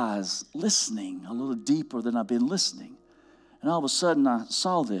exercise listening a little deeper than I've been listening. And all of a sudden I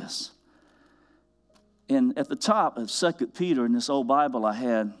saw this. And at the top of 2 Peter in this old Bible I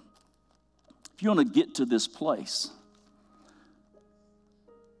had, if you want to get to this place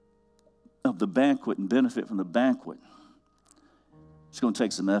of the banquet and benefit from the banquet, it's going to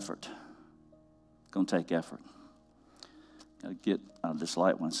take some effort. It's going to take effort. Got to get out of this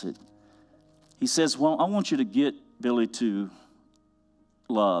light one. He says, well, I want you to get, Billy, to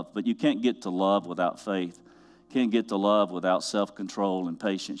love, but you can't get to love without faith. You can't get to love without self-control and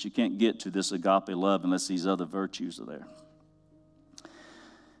patience. You can't get to this agape love unless these other virtues are there.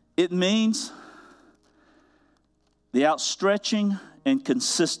 It means the outstretching and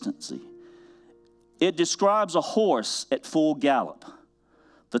consistency. It describes a horse at full gallop,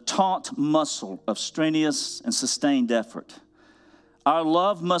 the taut muscle of strenuous and sustained effort. Our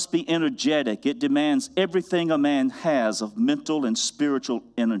love must be energetic. It demands everything a man has of mental and spiritual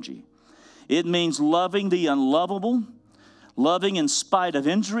energy. It means loving the unlovable, loving in spite of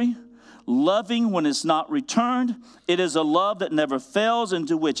injury, loving when it's not returned. It is a love that never fails,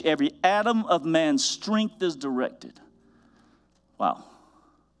 into which every atom of man's strength is directed. Wow.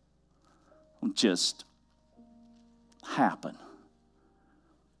 Just happen.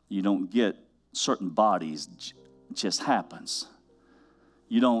 You don't get certain bodies, it just happens.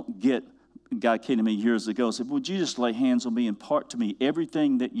 You don't get, a guy came to me years ago and said, would you just lay hands on me and impart to me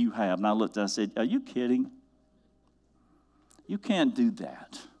everything that you have? And I looked and I said, are you kidding? You can't do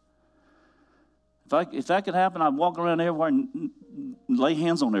that. If that could happen, I'd walk around everywhere and lay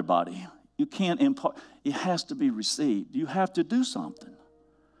hands on everybody. You can't impart. It has to be received. You have to do something.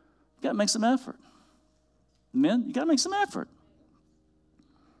 You got to make some effort. Men, you got to make some effort.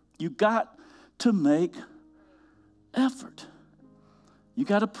 You got to make effort. You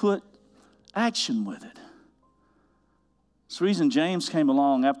got to put action with it. It's the reason James came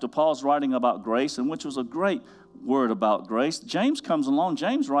along after Paul's writing about grace, and which was a great word about grace. James comes along.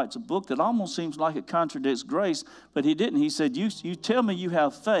 James writes a book that almost seems like it contradicts grace, but he didn't. He said, you tell me you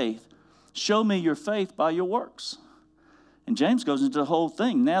have faith. Show me your faith by your works. And James goes into the whole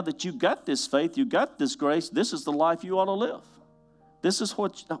thing. Now that you got this faith, you got this grace, this is the life you ought to live. This is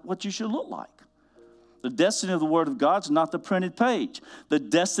what you should look like. The destiny of the Word of God is not the printed page. The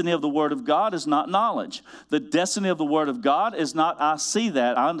destiny of the Word of God is not knowledge. The destiny of the Word of God is not, I see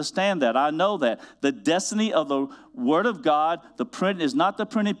that, I understand that, I know that. The destiny of the Word of God, the print is not the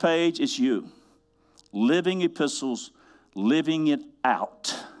printed page, it's you. Living epistles, living it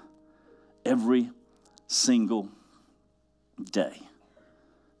out every single day.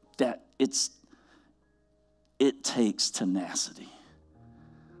 It takes tenacity.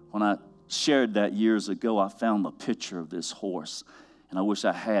 When I shared that years ago, I found the picture of this horse, and I wish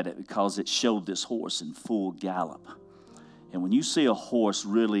I had it because it showed this horse in full gallop. And when you see a horse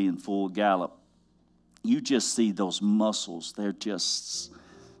really in full gallop, you just see those muscles. They're just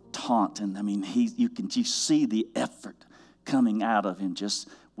taunting. I mean, you see the effort coming out of him just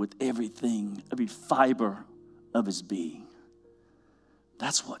with everything, every fiber of his being.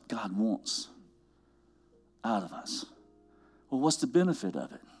 That's what God wants out of us. Well, what's the benefit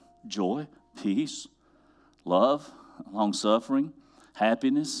of it? Joy, peace, love, long-suffering,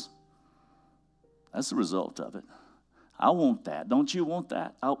 happiness. That's the result of it. I want that. Don't you want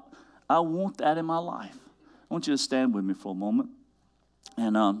that? I want that in my life. I want you to stand with me for a moment.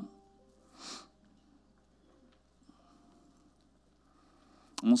 And I'm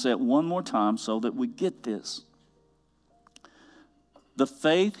going to say it one more time so that we get this. The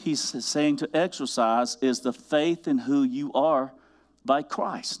faith he's saying to exercise is the faith in who you are by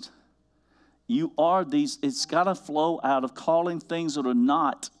Christ. You are these, it's got to flow out of calling things that are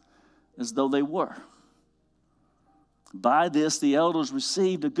not as though they were. By this, the elders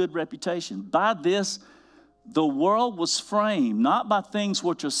received a good reputation. By this, the world was framed, not by things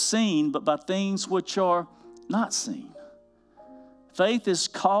which are seen, but by things which are not seen. Faith is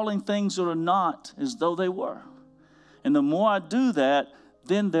calling things that are not as though they were. And the more I do that,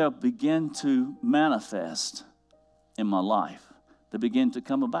 then they'll begin to manifest in my life. They begin to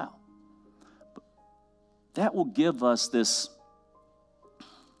come about. But that will give us this,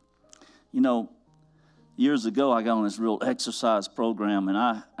 years ago I got on this real exercise program, and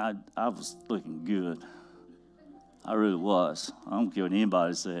I was looking good. I really was. I don't care what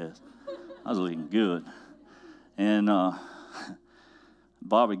anybody says. I was looking good. And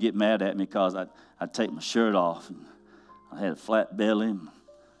Bob would get mad at me because I'd take my shirt off. And I had a flat belly.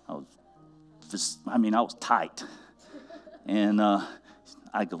 I was tight. And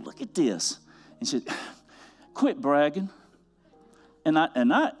I go, look at this. And she said, quit bragging. And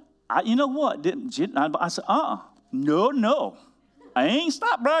I you know what? I said, no. I ain't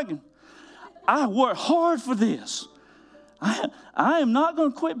stopped bragging. I worked hard for this. I am not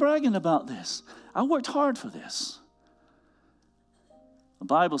going to quit bragging about this. I worked hard for this. The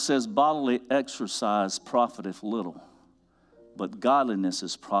Bible says bodily exercise profiteth little, but godliness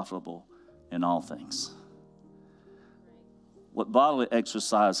is profitable in all things. What bodily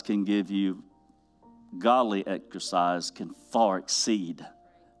exercise can give you, godly exercise can far exceed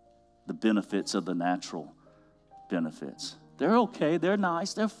the benefits of the natural benefits. They're okay, they're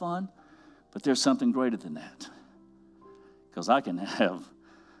nice, they're fun, but there's something greater than that. Because I can have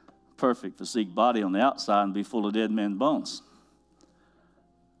perfect physique body on the outside and be full of dead men's bones.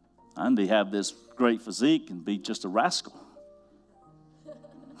 I can have this great physique and be just a rascal.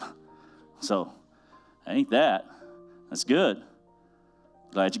 So, ain't that? That's good.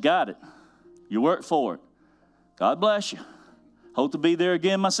 Glad you got it. You worked for it. God bless you. Hope to be there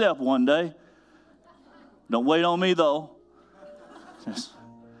again myself one day. Don't wait on me, though.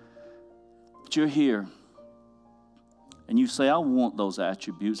 But you're here. And you say, I want those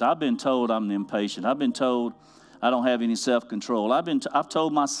attributes. I've been told I'm impatient. I've been told I don't have any self-control. I've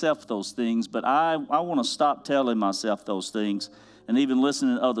told myself those things, but I want to stop telling myself those things and even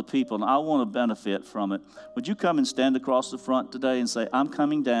listening to other people, and I want to benefit from it. Would you come and stand across the front today and say, I'm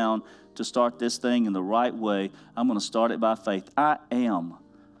coming down to start this thing in the right way. I'm going to start it by faith. I am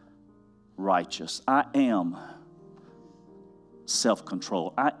righteous. I am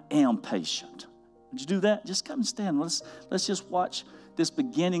self-control. I am patient. Would you do that? Just come and stand. Let's just watch this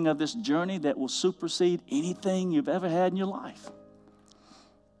beginning of this journey that will supersede anything you've ever had in your life.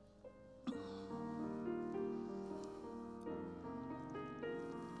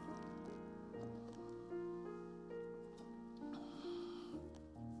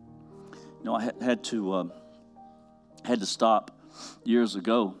 You know, I had to stop years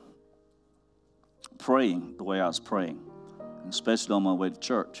ago praying the way I was praying, especially on my way to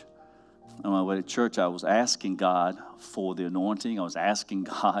church. On my way to church, I was asking God for the anointing. I was asking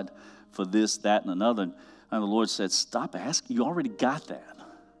God for this, that, and another. And the Lord said, stop asking. You already got that.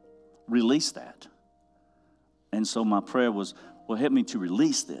 Release that. And so my prayer was, well, help me to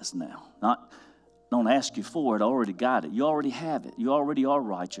release this now. Don't ask you for it. I already got it. You already have it. You already are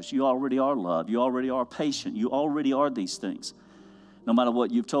righteous. You already are loved. You already are patient. You already are these things. No matter what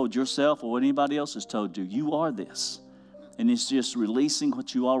you've told yourself or what anybody else has told you, you are this. And it's just releasing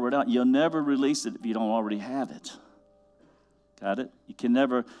what you already are. You'll never release it if you don't already have it. Got it? You can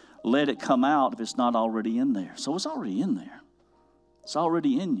never let it come out if it's not already in there. So it's already in there. It's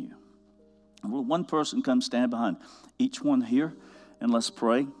already in you. And will one person come stand behind each one here, and let's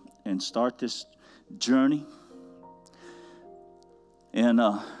pray and start this journey. And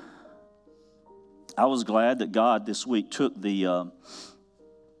I was glad that God this week took the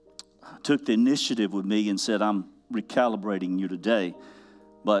initiative with me and said, I'm recalibrating you today.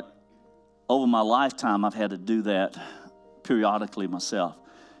 But over my lifetime, I've had to do that periodically myself.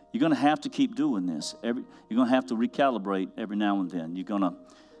 You're going to have to keep doing this. You're going to have to recalibrate every now and then.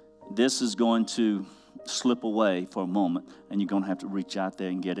 This is going to slip away for a moment, and you're going to have to reach out there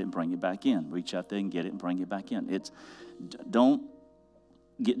and get it and bring it back in. Reach out there and get it and bring it back in. Don't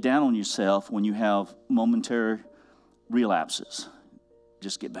get down on yourself when you have momentary relapses.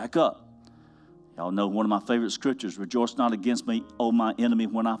 Just get back up. Y'all know one of my favorite scriptures, rejoice not against me, O my enemy,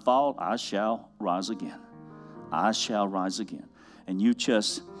 when I fall, I shall rise again. I shall rise again. And you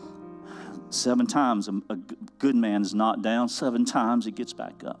just, 7 times a good man is knocked down, 7 times he gets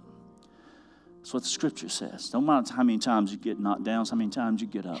back up. That's what the scripture says. Don't matter how many times you get knocked down, how many times you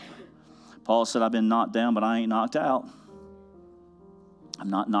get up. Paul said, I've been knocked down, but I ain't knocked out. I'm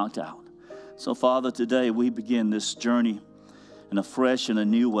not knocked out. So, Father, today we begin this journey in a fresh and a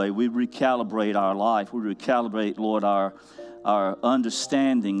new way. We recalibrate our life. We recalibrate, Lord, our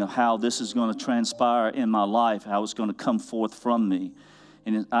understanding of how this is going to transpire in my life, how it's going to come forth from me.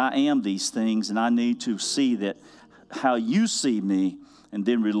 And I am these things, and I need to see that how you see me and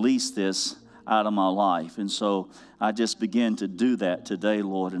then release this out of my life. And so I just begin to do that today,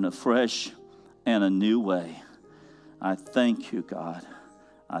 Lord, in a fresh and a new way. I thank you, God.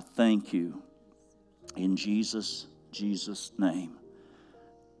 I thank you in Jesus' name.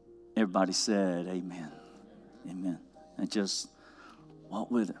 Everybody said amen. Amen. And just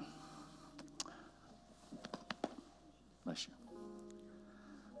walk with it. Bless you.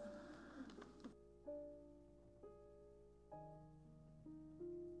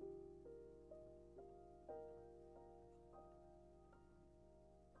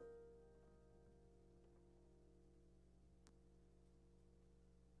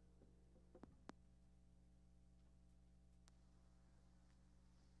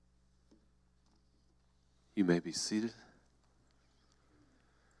 You may be seated.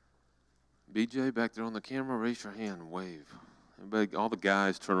 BJ, back there on the camera, raise your hand and wave. Everybody, all the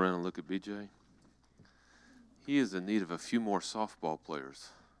guys turn around and look at BJ. He is in need of a few more softball players.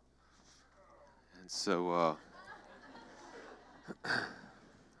 And so,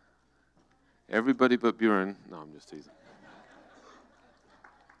 everybody but Buren. No, I'm just teasing.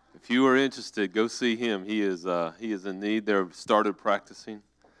 If you are interested, go see him. He is in need. They've started practicing.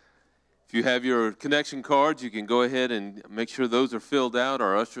 If you have your connection cards, you can go ahead and make sure those are filled out.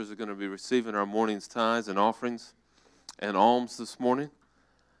 Our ushers are going to be receiving our morning's tithes and offerings and alms this morning.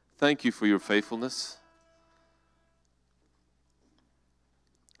 Thank you for your faithfulness.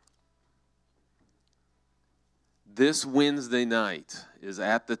 This Wednesday night is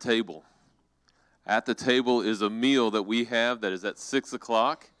at the table. At the table is a meal that we have that is at 6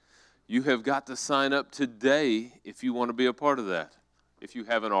 o'clock. You have got to sign up today if you want to be a part of that, if you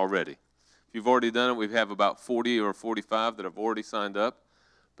haven't already. If you've already done it, we have about 40 or 45 that have already signed up.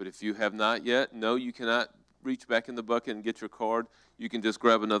 But if you have not yet, no, you cannot reach back in the bucket and get your card. You can just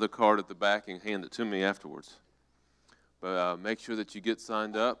grab another card at the back and hand it to me afterwards. But make sure that you get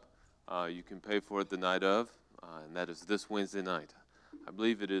signed up. You can pay for it the night of, and that is this Wednesday night. I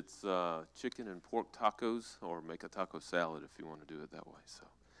believe it's chicken and pork tacos, or make a taco salad if you want to do it that way. So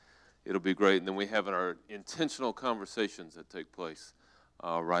it'll be great. And then we have our intentional conversations that take place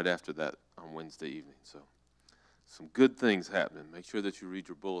right after that on Wednesday evening. So some good things happening. Make sure that you read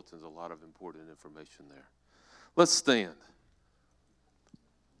your bulletins. A lot of important information there. Let's stand.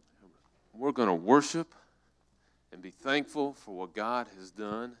 We're going to worship and be thankful for what God has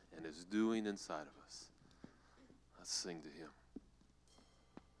done and is doing inside of us. Let's sing to him.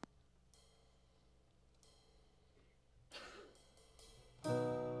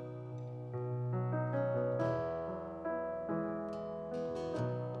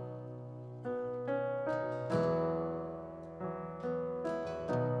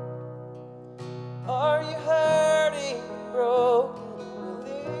 Are you hurting, broken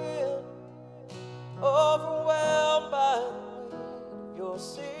within, overwhelmed by the weight of your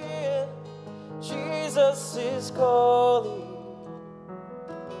sin? Jesus is calling.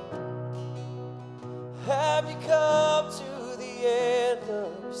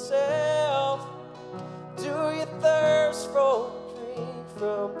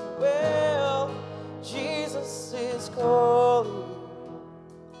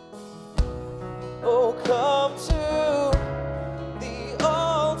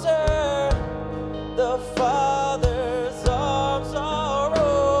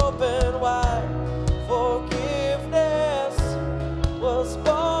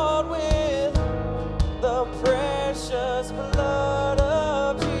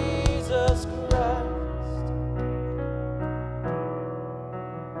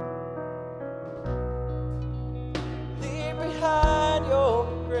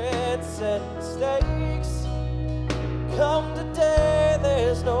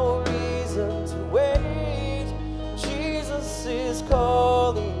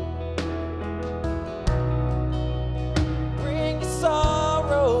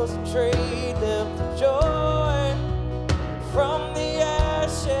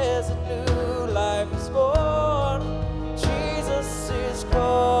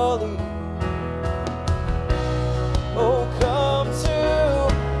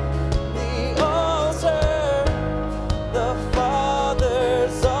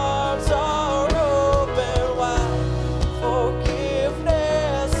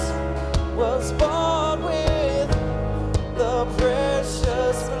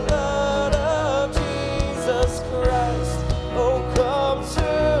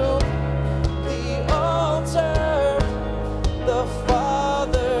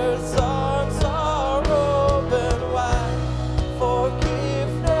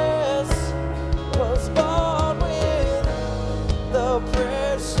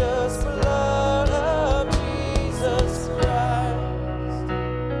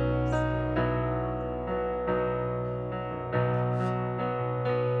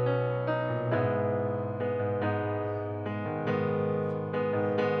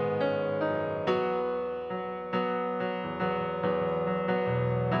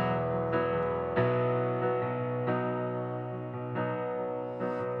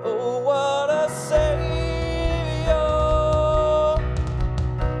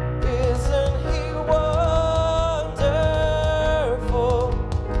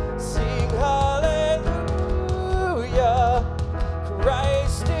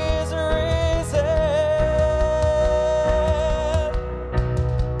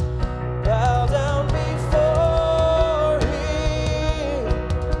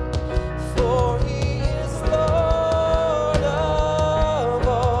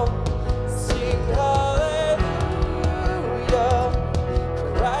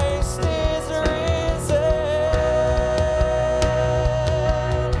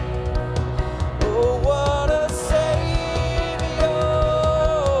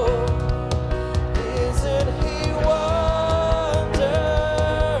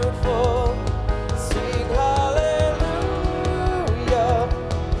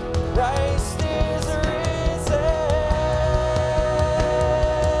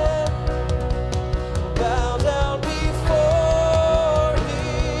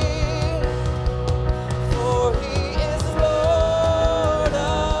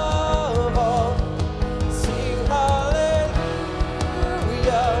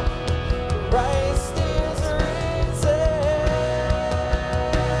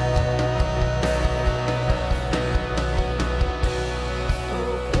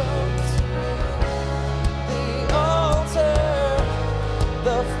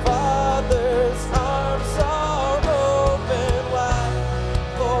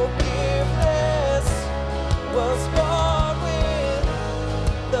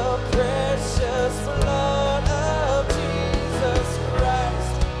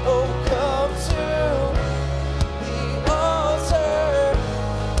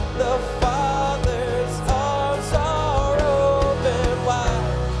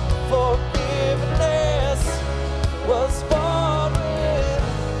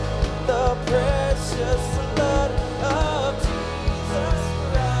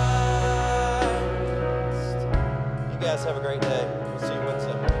 guys have a great day. We'll see you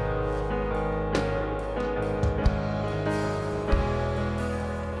Wednesday.